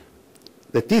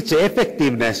 The teacher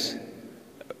effectiveness,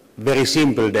 very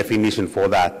simple definition for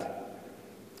that.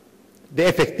 The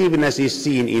effectiveness is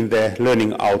seen in the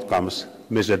learning outcomes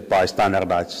measured by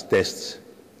standardized tests.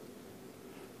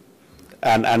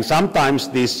 And sometimes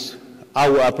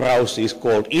our approach is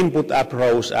called input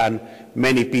approach, and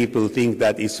many people think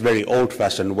that it's a very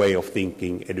old-fashioned way of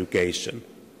thinking education.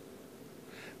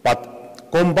 But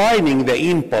combining the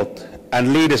input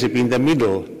and leadership in the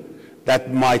middle,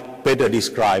 that might better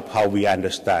describe how we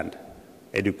understand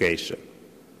education.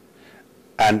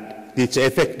 And its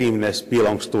effectiveness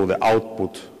belongs to the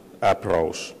output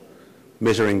approach,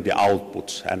 measuring the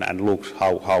outputs and look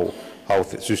how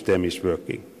the system is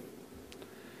working.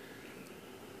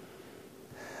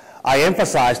 I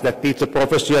emphasize that teacher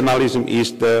professionalism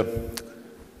is the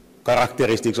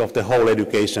characteristics of the whole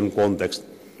education context.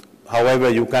 However,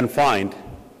 you can find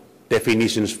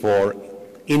definitions for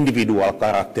individual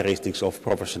characteristics of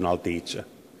professional teacher.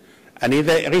 And in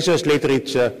the research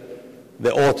literature,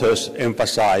 the authors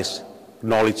emphasize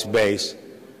knowledge base,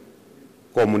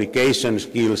 communication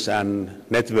skills and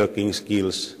networking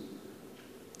skills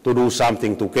to do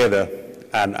something together,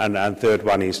 and third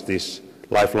one is this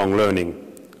lifelong learning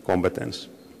competence.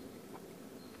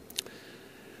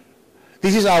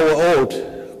 This is our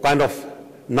old kind of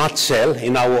nutshell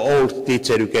in our old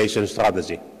teacher education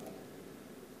strategy.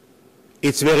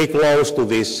 It's very close to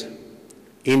this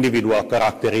individual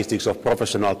characteristics of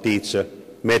professional teacher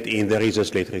met in the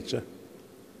research literature.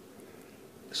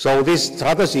 So this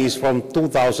strategy is from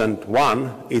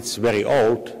 2001, it's very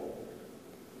old.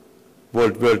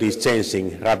 World is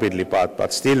changing rapidly,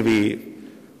 but still we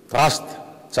trust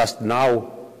just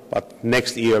now, but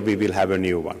next year we will have a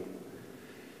new one.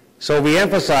 So we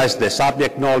emphasize the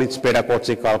subject knowledge,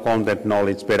 pedagogical content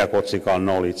knowledge, pedagogical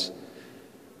knowledge,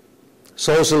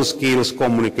 social skills,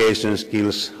 communication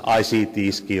skills,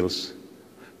 ICT skills,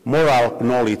 moral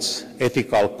knowledge,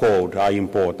 ethical code are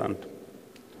important.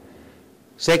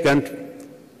 Second,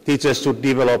 teachers should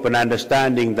develop an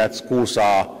understanding that schools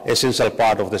are an essential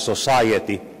part of the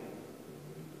society.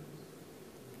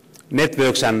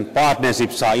 Networks and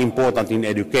partnerships are important in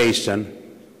education.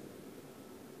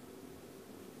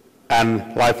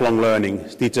 And lifelong learning,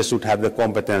 teachers should have the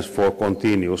competence for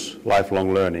continuous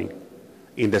lifelong learning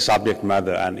in the subject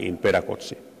matter and in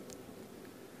pedagogy.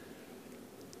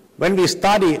 When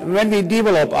we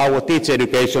develop our teacher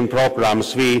education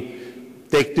programs, we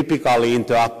take typically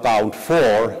into account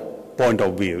 4 points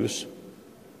of views.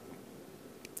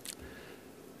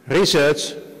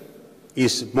 Research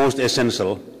is most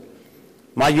essential.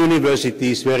 My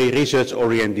university is very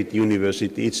research-oriented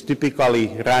university. It's typically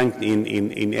ranked in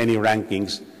any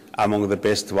rankings among the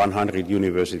best 100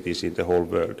 universities in the whole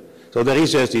world. So the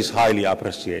research is highly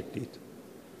appreciated.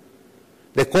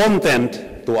 The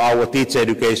content to our teacher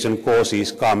education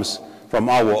courses comes from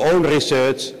our own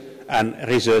research and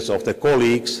research of the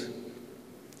colleagues,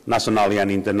 nationally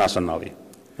and internationally.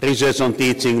 Research on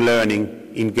teaching,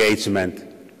 learning, engagement,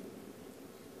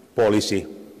 policy,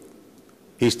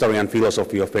 history and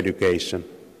philosophy of education.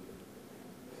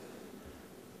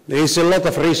 There is a lot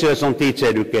of research on teacher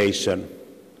education.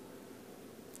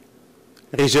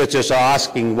 Researchers are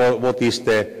asking what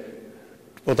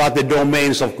are the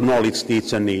domains of knowledge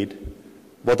teachers need?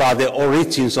 What are the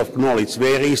origins of knowledge?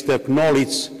 Where is the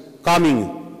knowledge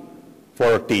coming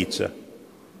for a teacher?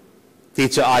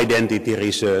 Teacher identity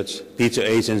research, teacher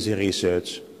agency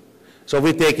research. So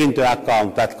we take into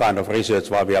account that kind of research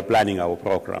while we are planning our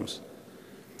programs.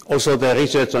 Also the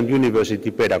research on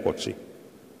university pedagogy.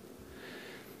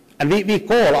 And we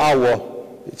call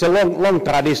it's a long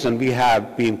tradition, we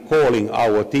have been calling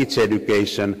our teacher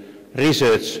education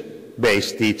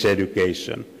research-based teacher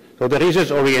education. So the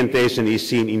research orientation is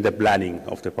seen in the planning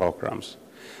of the programs.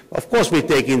 Of course, we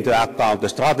take into account the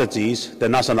strategies, the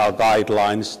national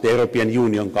guidelines, the European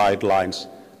Union guidelines,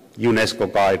 UNESCO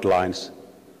guidelines.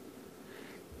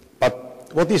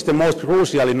 But what is the most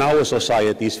crucial in our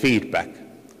society is feedback.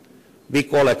 We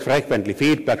collect frequently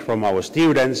feedback from our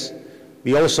students.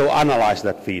 We also analyze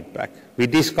that feedback. We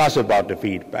discuss about the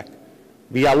feedback.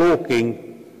 We are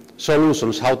looking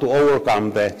solutions how to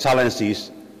overcome the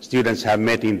challenges students have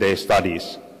met in their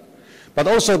studies. But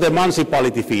also the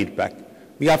municipality feedback.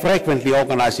 We are frequently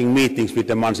organizing meetings with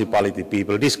the municipality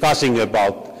people, discussing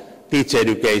about teacher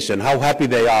education, how happy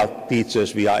they are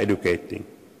teachers we are educating.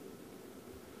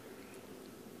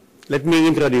 Let me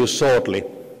introduce shortly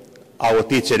our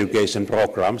teacher education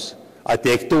programs. I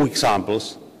take two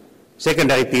examples,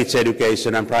 secondary teacher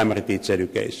education and primary teacher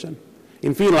education.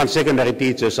 In Finland, secondary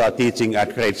teachers are teaching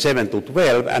at grade 7 to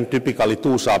 12 and typically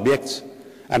 2 subjects,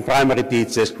 and primary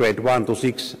teachers grade 1 to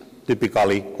 6,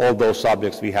 typically all those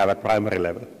subjects we have at primary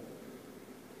level.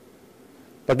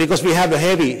 But because we have a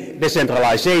heavy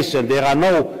decentralization, there are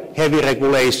no heavy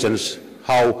regulations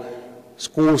how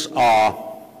schools are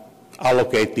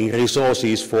allocating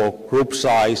resources for group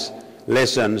size,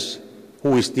 lessons,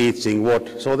 who is teaching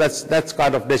what. So that's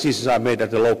kind of decisions are made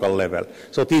at the local level.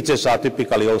 So teachers are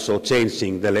typically also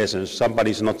changing the lessons.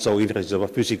 Somebody is not so interested about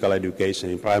physical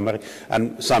education in primary,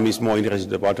 and some is more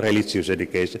interested about religious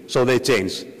education. So they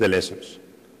change the lessons.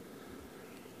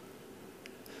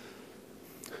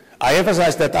 I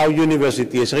emphasize that our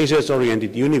university is a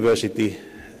research-oriented university,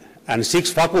 and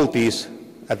 6 faculties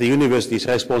at the university is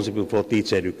responsible for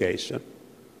teacher education.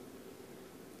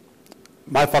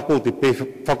 My faculty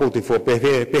for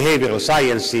behavioral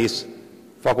sciences,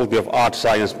 Faculty of Art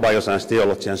Science, Bioscience,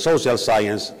 Theology and Social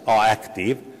Science are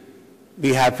active.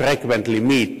 We have frequently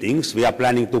meetings. We are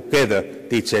planning together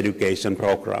teacher education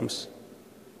programs.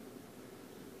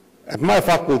 At my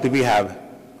faculty we have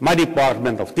my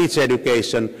department of teacher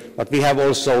education, but we have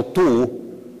also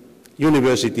 2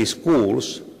 university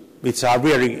schools which are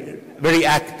very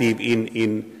active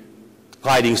in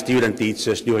guiding student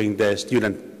teachers during the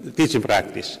student teaching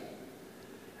practice.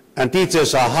 And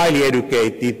teachers are highly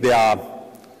educated. They are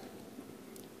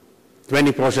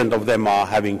 20% of them are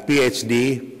having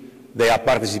PhD. They are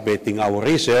participating in our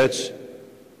research.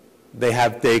 They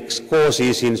have taken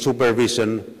courses in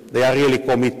supervision. They are really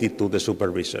committed to the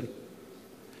supervision.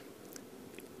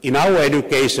 In our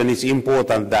education, it's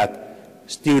important that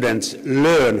students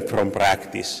learn from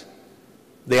practice.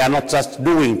 They are not just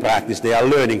doing practice, they are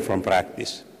learning from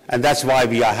practice. And that's why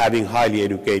we are having highly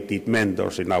educated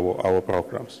mentors in our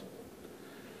programs.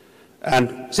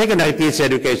 And secondary teacher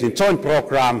education joint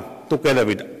program together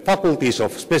with faculties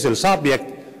of special subject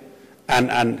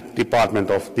and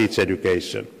Department of Teacher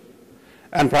Education.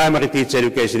 And primary teacher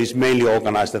education is mainly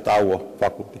organized at our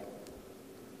faculty.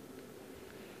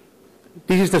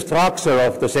 This is the structure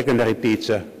of the secondary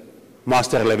teacher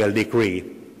master level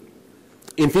degree.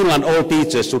 In Finland, all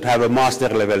teachers should have a master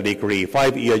level degree,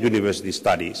 5-year university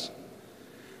studies.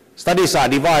 Studies are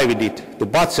divided to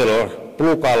bachelor,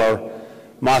 blue color,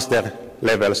 master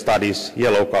level studies,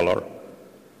 yellow color.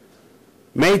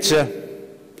 Major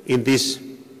in this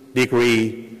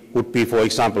degree would be, for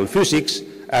example, physics,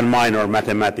 and minor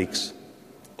mathematics,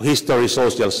 history,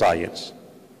 social science.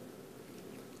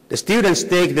 The students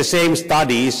take the same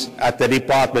studies at the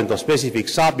department of specific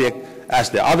subject as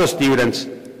the other students,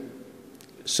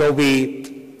 so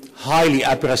we highly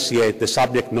appreciate the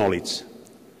subject knowledge.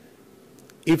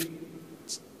 If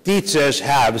teachers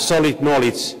have solid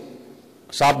knowledge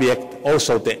subject,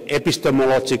 also the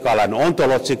epistemological and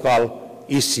ontological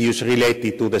issues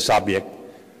related to the subject,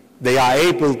 they are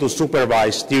able to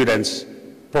supervise students'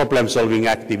 problem-solving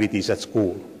activities at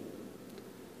school.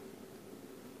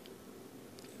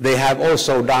 They have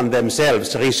also done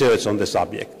themselves research on the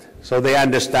subject, so they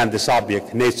understand the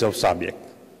subject, nature of subject.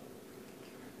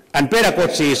 And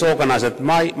pedagogy is organized at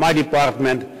my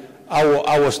department.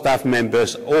 Our staff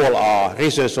members all are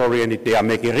research-oriented. They are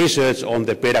making research on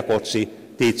the pedagogy,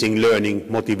 teaching,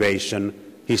 learning, motivation,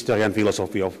 history and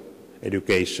philosophy of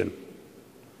education.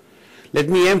 Let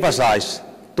me emphasize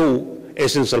 2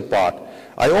 essential parts.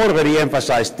 I already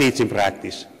emphasized teaching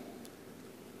practice.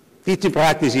 Teaching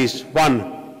practice is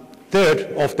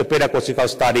 1/3 of the pedagogical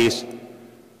studies.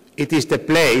 It is the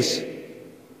place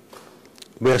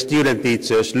where student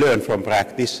teachers learn from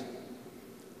practice.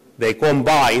 They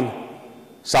combine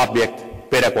subject,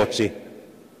 pedagogy,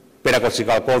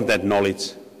 pedagogical content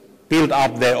knowledge, build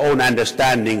up their own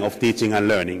understanding of teaching and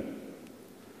learning.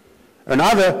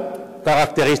 Another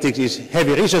characteristic is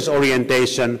heavy research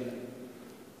orientation.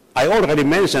 I already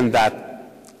mentioned that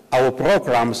our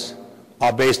programs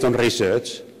are based on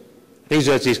research.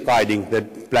 research is guiding the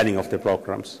planning of the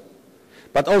programs.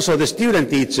 But also the student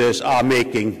teachers are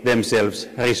making themselves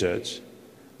research.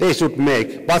 They should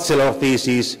make bachelor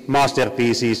theses, master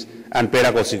theses, and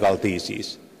pedagogical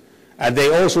theses. And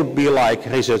they all should be like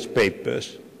research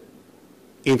papers.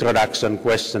 Introduction,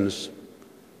 questions,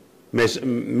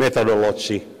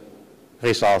 methodology,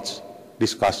 results,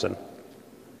 discussion.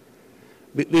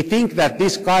 We think that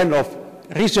this kind of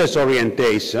research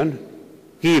orientation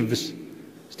gives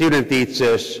student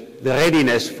teachers the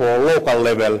readiness for local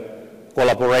level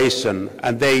collaboration,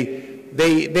 and they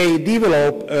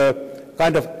develop a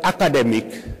kind of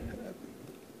academic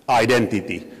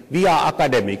identity. We are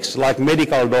academics like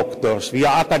medical doctors, we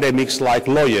are academics like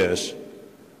lawyers.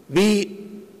 We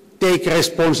take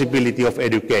responsibility of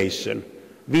education.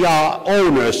 We are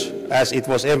owners, as it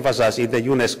was emphasized in the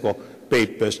UNESCO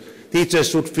papers. Teachers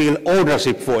should feel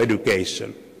ownership for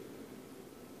education.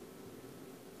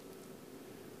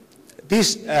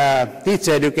 This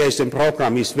teacher education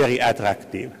program is very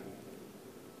attractive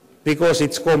because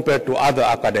it's compared to other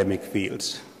academic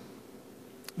fields.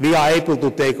 We are able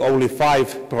to take only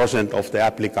 5% of the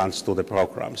applicants to the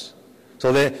programs.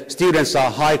 So the students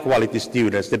are high quality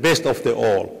students, the best of the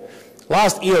all.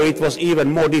 Last year it was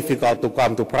even more difficult to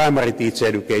come to primary teacher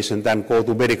education than go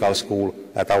to medical school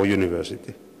at our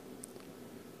university.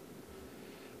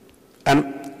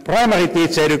 And primary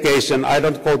teacher education, I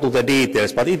don't go to the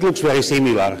details, but it looks very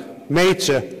similar.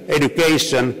 Major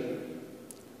education,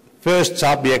 first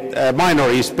subject, minor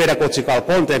is pedagogical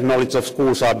content knowledge of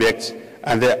school subjects,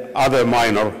 and the other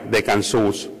minor they can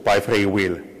choose by free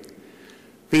will.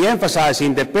 We emphasize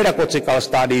in the pedagogical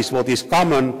studies what is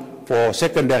common for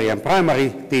secondary and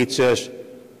primary teachers,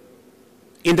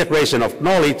 integration of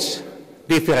knowledge,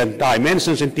 different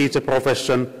dimensions in teacher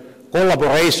profession,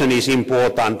 collaboration is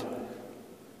important.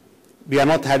 We are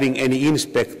not having any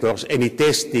inspectors, any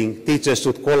testing. Teachers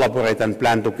should collaborate and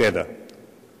plan together.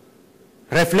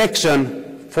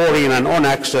 Reflection, fall-in and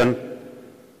on-action,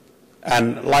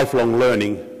 and lifelong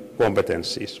learning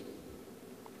competencies.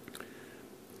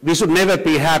 We should never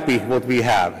be happy with what we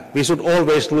have. We should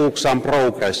always look some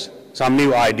progress, some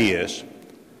new ideas.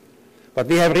 But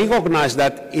we have recognized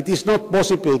that it is not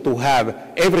possible to have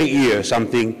every year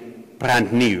something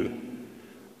brand new.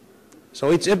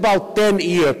 So it's about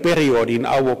 10-year period in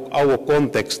our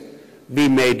context we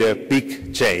made a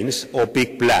big change or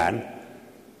big plan.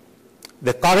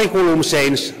 The curriculum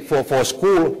change for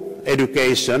school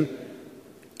education,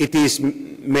 it is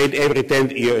made every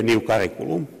 10th year a new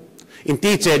curriculum. In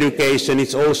teacher education,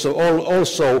 it's also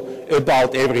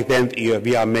about every 10th year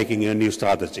we are making a new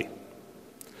strategy,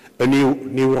 a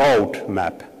new road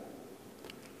map.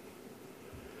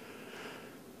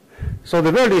 So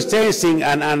the world is changing,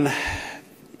 and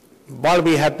while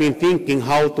we have been thinking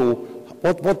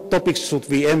what topics should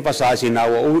we emphasize in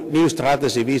our new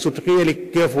strategy, we should really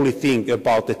carefully think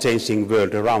about the changing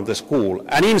world around the school.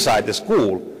 And inside the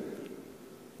school,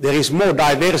 there is more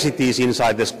diversities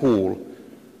inside the school.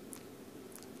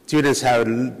 Students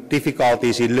have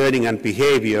difficulties in learning and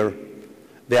behavior.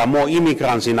 There are more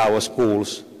immigrants in our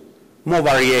schools, more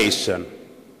variation,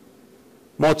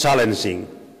 more challenging.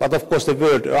 But of course the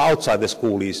world outside the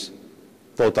school is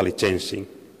totally changing.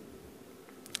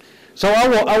 So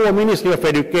our Ministry of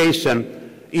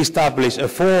Education established a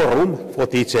forum for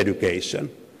teacher education,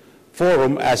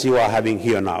 forum as you are having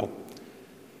here now.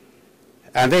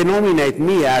 And they nominate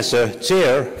me as a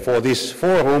chair for this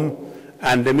forum,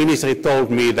 and the ministry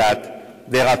told me that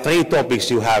there are 3 topics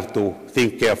you have to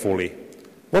think carefully.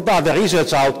 What are the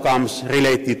research outcomes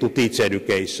related to teacher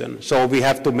education? So we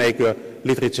have to make a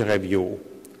literature review.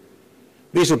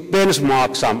 We should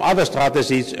benchmark some other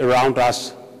strategies around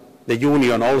us, the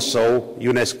union also,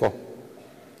 UNESCO.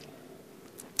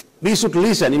 We should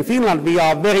listen. In Finland we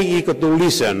are very eager to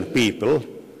listen people.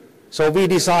 So we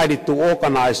decided to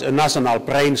organize a national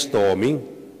brainstorming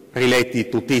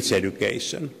related to teacher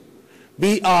education.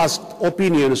 We asked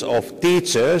opinions of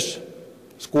teachers,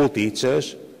 school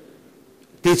teachers,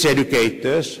 teacher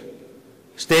educators,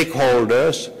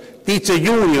 stakeholders. Teacher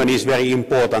union is very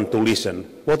important to listen.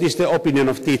 What is the opinion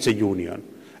of teacher union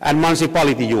and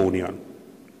municipality union?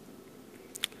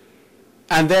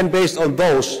 And then based on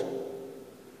those,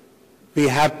 we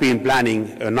have been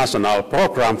planning a national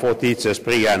program for teachers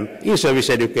pre and in-service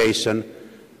education.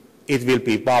 It will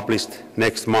be published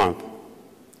next month.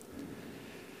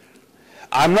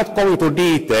 I'm not going to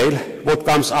detail what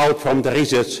comes out from the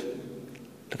research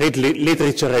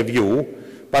literature review,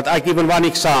 but I give one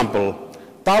example.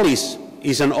 TALIS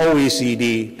is an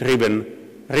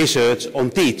OECD-driven research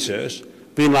on teachers.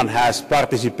 Finland has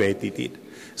participated in it.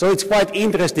 So it's quite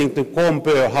interesting to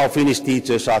compare how Finnish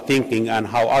teachers are thinking and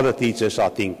how other teachers are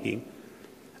thinking.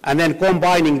 And then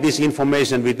combining this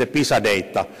information with the PISA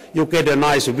data, you get a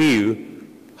nice view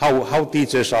how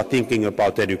teachers are thinking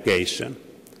about education.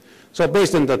 So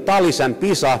based on the TALIS and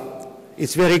PISA,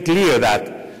 it's very clear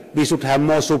that we should have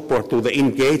more support to the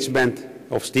engagement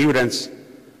of students.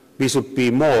 We should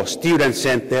be more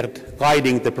student-centered,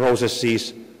 guiding the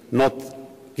processes, not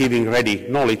giving ready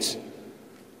knowledge.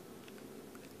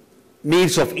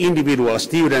 Needs of individual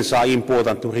students are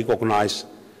important to recognize,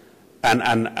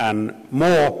 and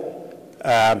more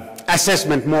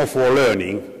assessment more for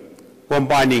learning,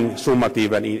 combining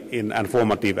summative and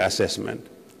formative assessment.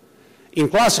 In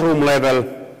classroom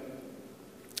level,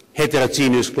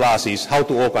 heterogeneous classes, how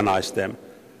to organize them.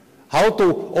 How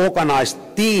to organize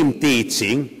team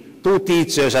teaching, 2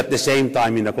 teachers at the same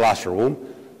time in the classroom,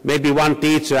 maybe 1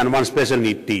 teacher and 1 special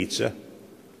need teacher.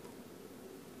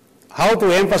 How to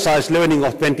emphasize learning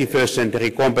of 21st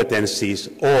century competencies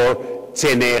or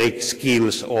generic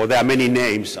skills, or there are many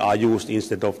names are used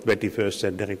instead of 21st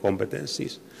century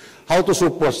competencies. How to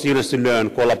support students to learn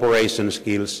collaboration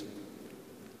skills,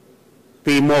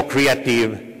 be more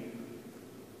creative,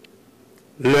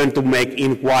 learn to make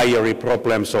inquiry,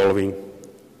 problem solving.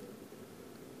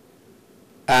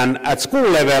 And at school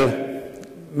level,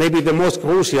 maybe the most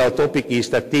crucial topic is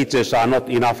that teachers are not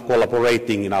enough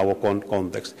collaborating in our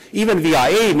context. Even we are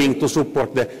aiming to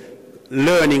support the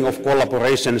learning of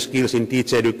collaboration skills in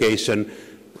teacher education.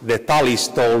 The TALIS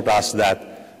told us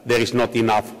that there is not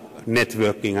enough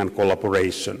networking and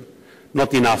collaboration,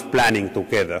 not enough planning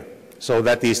together. So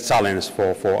that is a challenge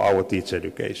for our teacher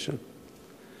education.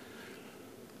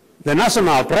 The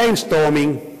national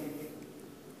brainstorming,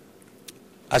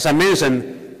 as I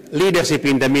mentioned, leadership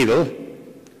in the middle.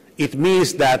 It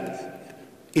means that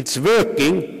it's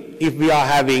working if we are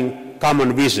having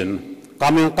common vision,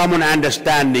 common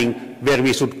understanding where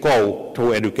we should go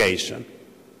through education.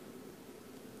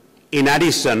 In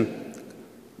addition,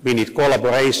 we need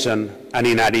collaboration, and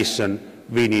in addition,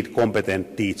 we need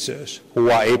competent teachers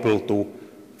who are able to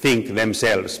think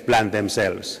themselves, plan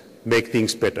themselves, make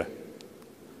things better.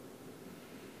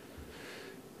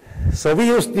 So we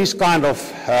use this kind of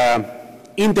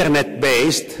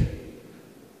internet-based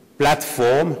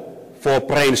platform for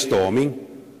brainstorming.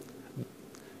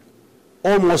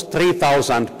 Almost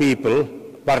 3,000 people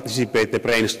participate in the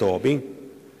brainstorming.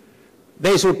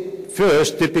 They should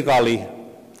first typically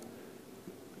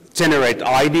generate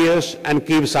ideas and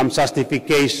give some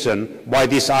justification why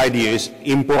this idea is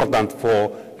important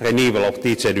for renewal of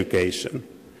teacher education.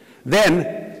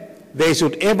 Then they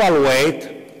should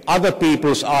evaluate other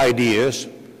people's ideas,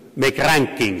 make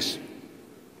rankings.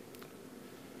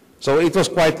 So it was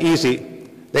quite easy.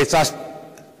 They just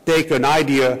take an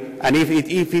idea, and if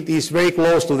it is very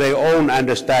close to their own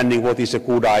understanding what is a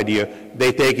good idea,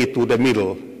 they take it to the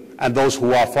middle. And those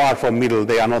who are far from middle,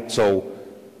 they are not so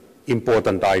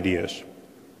important ideas.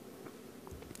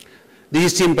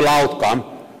 This simple outcome,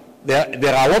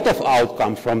 there are a lot of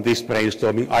outcomes from this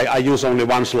brainstorming. I use only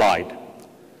one slide.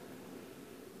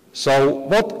 So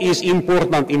what is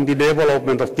important in the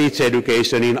development of teacher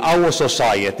education in our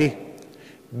society,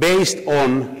 based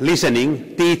on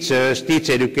listening teachers,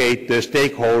 teacher educators,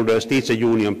 stakeholders, teacher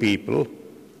union people?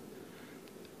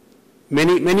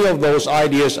 Many of those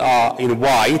ideas are in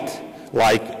white,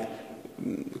 like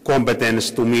competence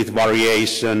to meet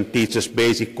variation, teachers'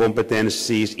 basic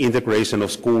competencies, integration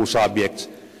of school subjects.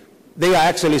 They are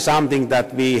actually something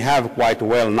that we have quite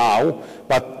well now,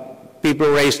 but people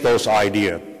raise those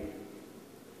ideas.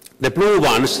 The blue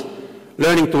ones,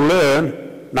 learning to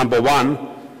learn, number 1,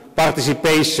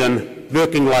 participation,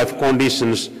 working life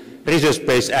conditions,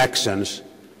 research-based actions.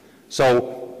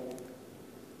 So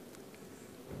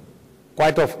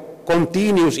quite of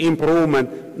continuous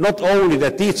improvement, not only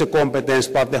the teacher competence,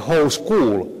 but the whole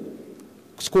school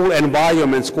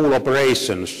environment, school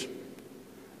operations.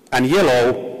 And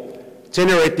yellow,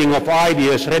 generating of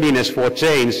ideas, readiness for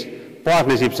change,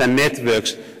 partnerships and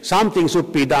networks. Something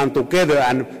should be done together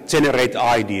and generate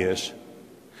ideas.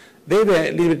 They were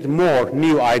a little bit more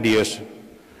new ideas.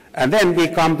 And then we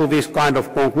come to this kind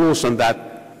of conclusion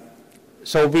that,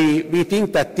 so we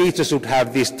think that teachers should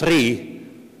have these 3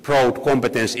 broad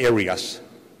competence areas.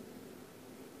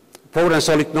 Broad and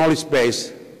solid knowledge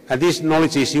base, and this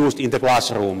knowledge is used in the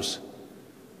classrooms,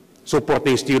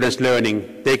 supporting students'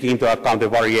 learning, taking into account the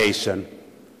variation.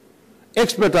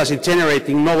 Expertise in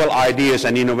generating novel ideas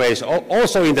and innovation,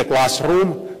 also in the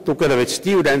classroom, together with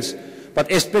students, but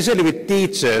especially with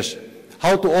teachers,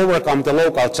 how to overcome the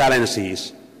local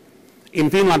challenges. In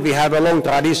Finland, we have a long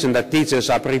tradition that teachers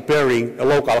are preparing a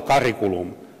local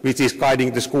curriculum, which is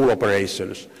guiding the school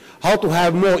operations. How to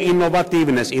have more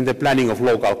innovativeness in the planning of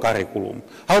local curriculum.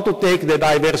 How to take the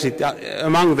diversity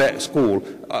among the school,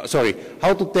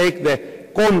 how to take the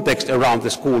context around the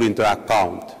school into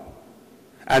account.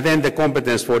 And then the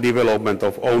competence for development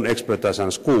of own expertise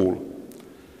and school.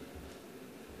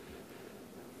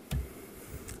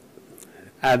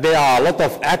 There are a lot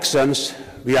of actions.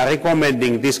 We are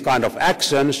recommending this kind of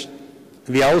actions.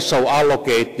 We are also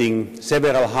allocating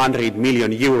several €100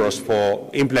 million for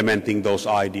implementing those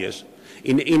ideas.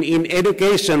 In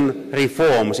education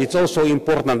reforms, it's also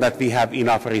important that we have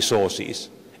enough resources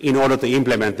in order to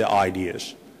implement the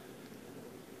ideas.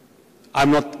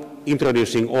 I'm not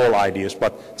introducing all ideas,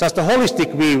 but just a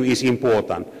holistic view is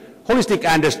important.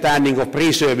 Holistic understanding of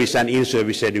pre-service and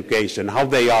in-service education, how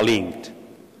they are linked.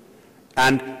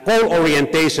 And goal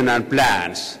orientation and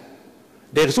plans.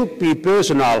 There should be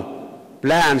personal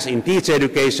plans in teacher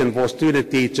education for student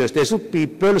teachers. There should be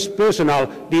personal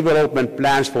development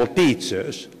plans for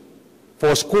teachers,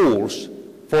 for schools,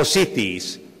 for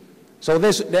cities. So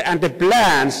and the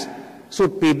plans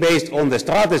should be based on the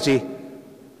strategy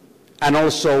and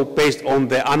also based on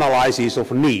the analysis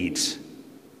of needs.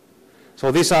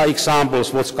 So these are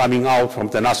examples what's coming out from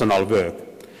the national work.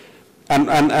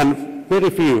 And very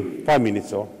few, 5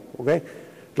 minutes or, okay?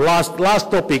 The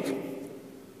last topic,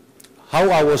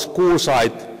 how our school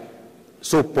side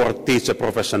support teacher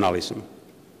professionalism.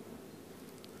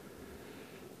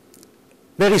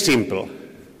 Very simple.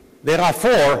 There are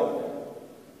 4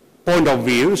 points of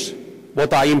views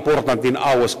what are important in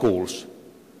our schools.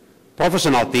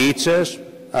 Professional teachers,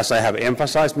 as I have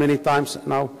emphasized many times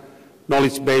now,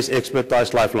 knowledge-based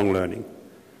expertise, lifelong learning.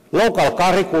 Local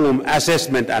curriculum,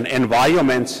 assessment and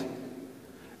environments,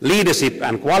 leadership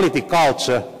and quality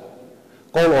culture,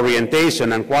 goal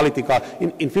orientation and quality culture.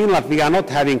 In Finland, we are not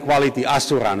having quality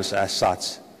assurance as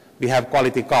such. We have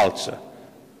quality culture.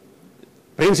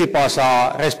 Principals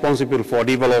are responsible for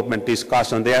development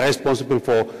discussion. They are responsible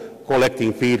for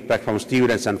collecting feedback from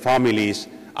students and families,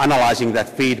 analyzing that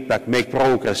feedback, make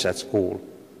progress at school.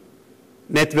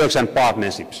 Networks and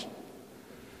partnerships.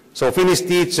 So Finnish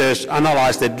teachers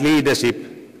analyze the leadership.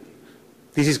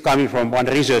 This is coming from one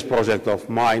research project of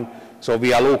mine. So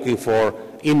we are looking for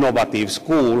innovative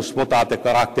schools, what are the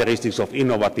characteristics of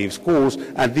innovative schools,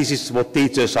 and this is what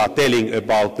teachers are telling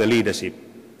about the leadership.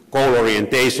 Goal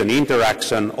orientation,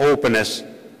 interaction, openness,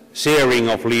 sharing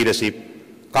of leadership,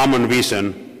 common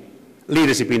vision,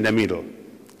 leadership in the middle.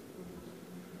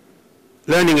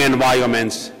 Learning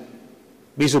environments,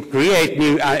 we should create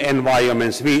new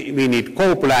environments, we need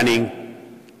co-planning,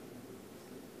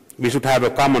 we should have a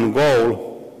common goal.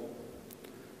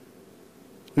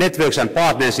 Networks and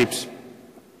partnerships.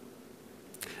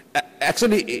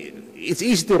 Actually, it's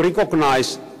easy to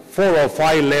recognize 4 or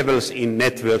 5 levels in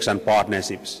networks and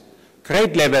partnerships.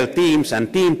 Grade level teams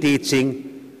and team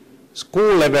teaching,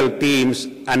 school level teams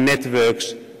and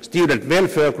networks, student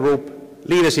welfare group,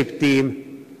 leadership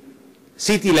team,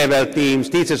 city level teams,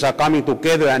 teachers are coming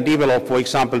together and develop, for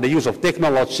example, the use of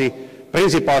technology,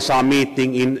 principals are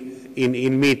meeting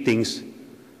in meetings,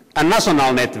 and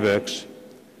national networks.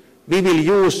 We will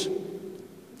use,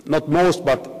 not most,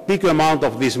 but big amount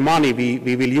of this money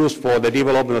we will use for the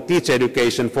development of teacher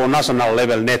education for national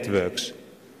level networks.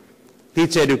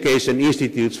 Teacher education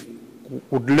institutes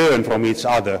would learn from each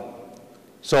other,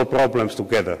 solve problems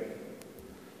together.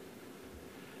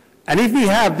 And if we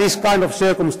have this kind of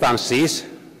circumstances,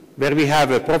 where we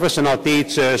have professional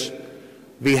teachers,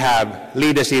 we have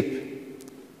leadership,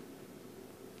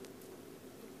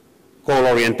 goal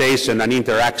orientation and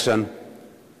interaction,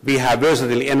 we have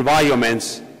versatile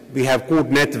environments, we have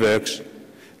good networks,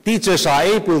 teachers are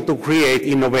able to create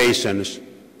innovations.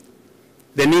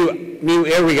 The new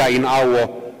area in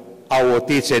our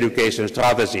teacher education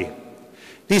strategy.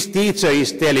 This teacher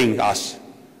is telling us,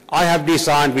 I have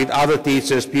designed with other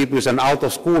teachers, pupils and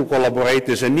out-of-school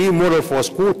collaborators a new model for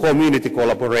school community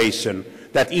collaboration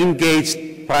that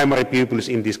engaged primary pupils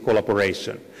in this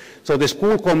collaboration. So the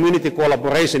school community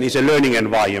collaboration is a learning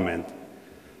environment.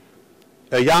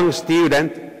 A young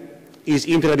student is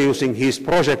introducing his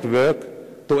project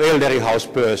work to elderly house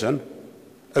person,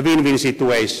 a win-win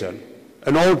situation.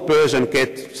 An old person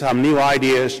gets some new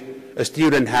ideas, a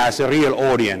student has a real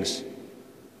audience.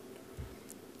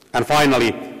 And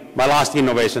finally, my last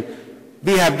innovation,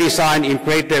 we have designed in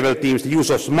grade level teams the use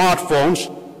of smartphones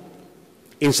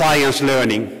in science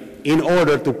learning in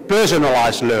order to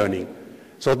personalize learning.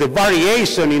 So the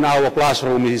variation in our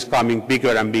classroom is coming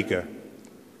bigger and bigger.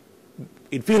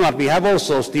 In Finland, we have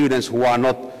also students who are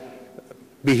not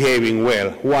behaving well,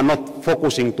 who are not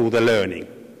focusing to the learning.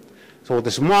 So the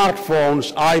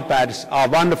smartphones, iPads are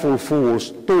wonderful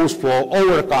tools for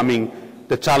overcoming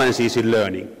the challenges in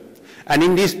learning. And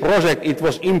in this project, it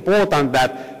was important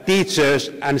that teachers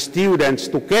and students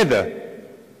together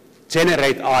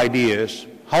generate ideas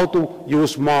how to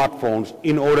use smartphones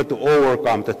in order to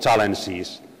overcome the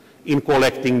challenges in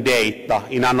collecting data,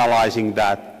 in analyzing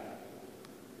that,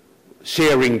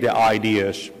 sharing the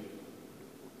ideas.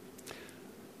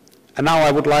 And now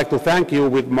I would like to thank you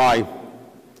with my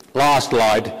last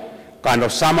slide, kind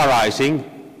of summarizing,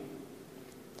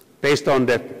 based on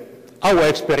our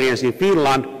experience in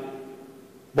Finland,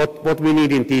 what we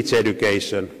need in teacher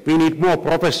education. We need more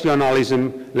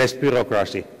professionalism, less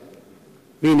bureaucracy.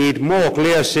 We need more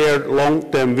clear shared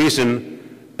long-term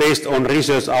vision based on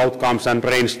research outcomes and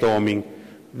brainstorming.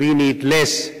 We need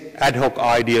less ad hoc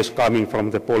ideas coming from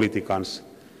the politicians.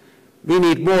 We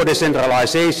need more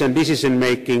decentralization,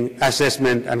 decision-making,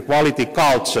 assessment and quality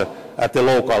culture at the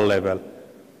local level.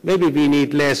 Maybe we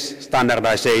need less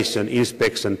standardization,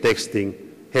 inspection, testing,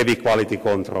 heavy quality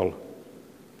control.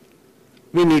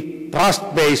 We need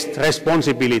trust-based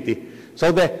responsibility.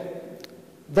 So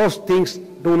those things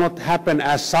do not happen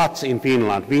as such in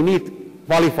Finland. We need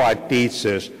qualified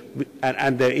teachers.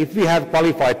 And if we have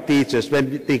qualified teachers,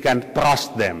 then we can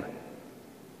trust them.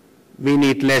 We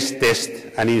need less test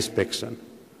and inspection.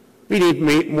 We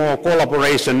need more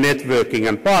collaboration, networking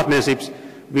and partnerships.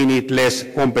 We need less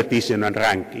competition and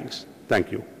rankings.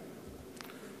 Thank you.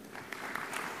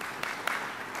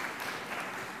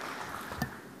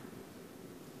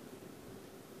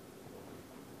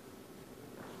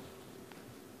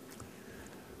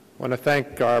 I want to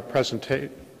thank our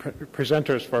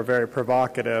presenters for very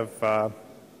provocative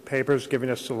papers,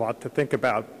 giving us a lot to think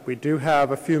about. We do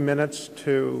have a few minutes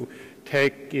to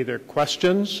take either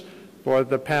questions for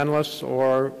the panelists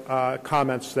or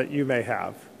comments that you may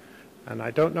have. And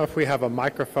I don't know if we have a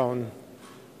microphone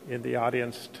in the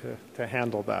audience to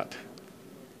handle that.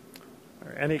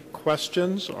 Are any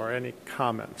questions or any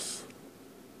comments?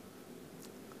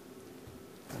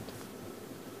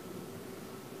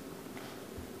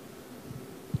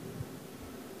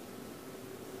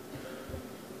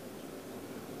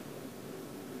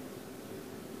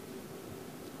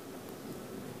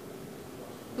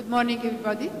 Good morning,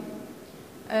 everybody.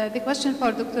 The question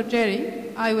for Dr.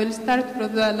 Jerry, I will start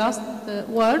from the last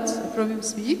words from your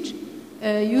speech.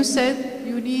 You said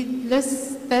you need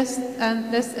less tests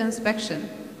and less inspection.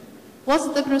 What's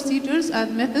the procedures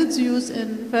and methods used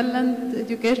in Finland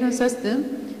education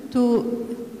system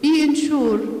to be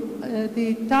ensure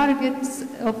the targets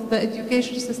of the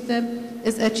education system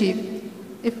is achieved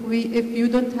if you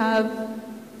don't have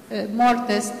more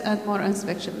tests and more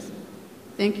inspections?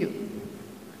 Thank you.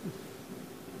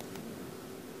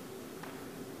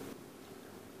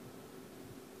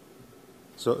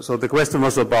 So the question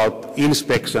was about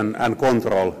inspection and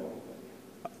control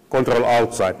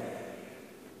outside.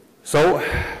 So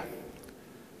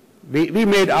we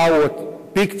made our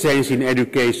big change in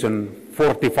education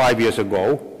 45 years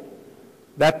ago.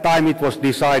 That time it was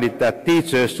decided that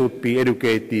teachers should be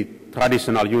educated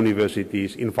traditional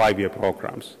universities in 5-year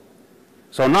programs.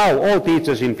 So now all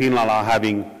teachers in Finland are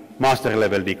having master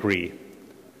level degree.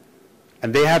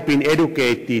 And they have been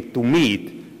educated to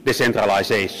meet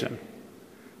decentralization.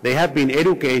 They have been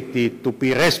educated to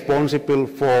be responsible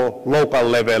for local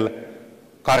level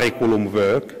curriculum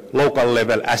work, local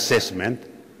level assessment,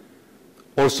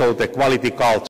 also the quality culture.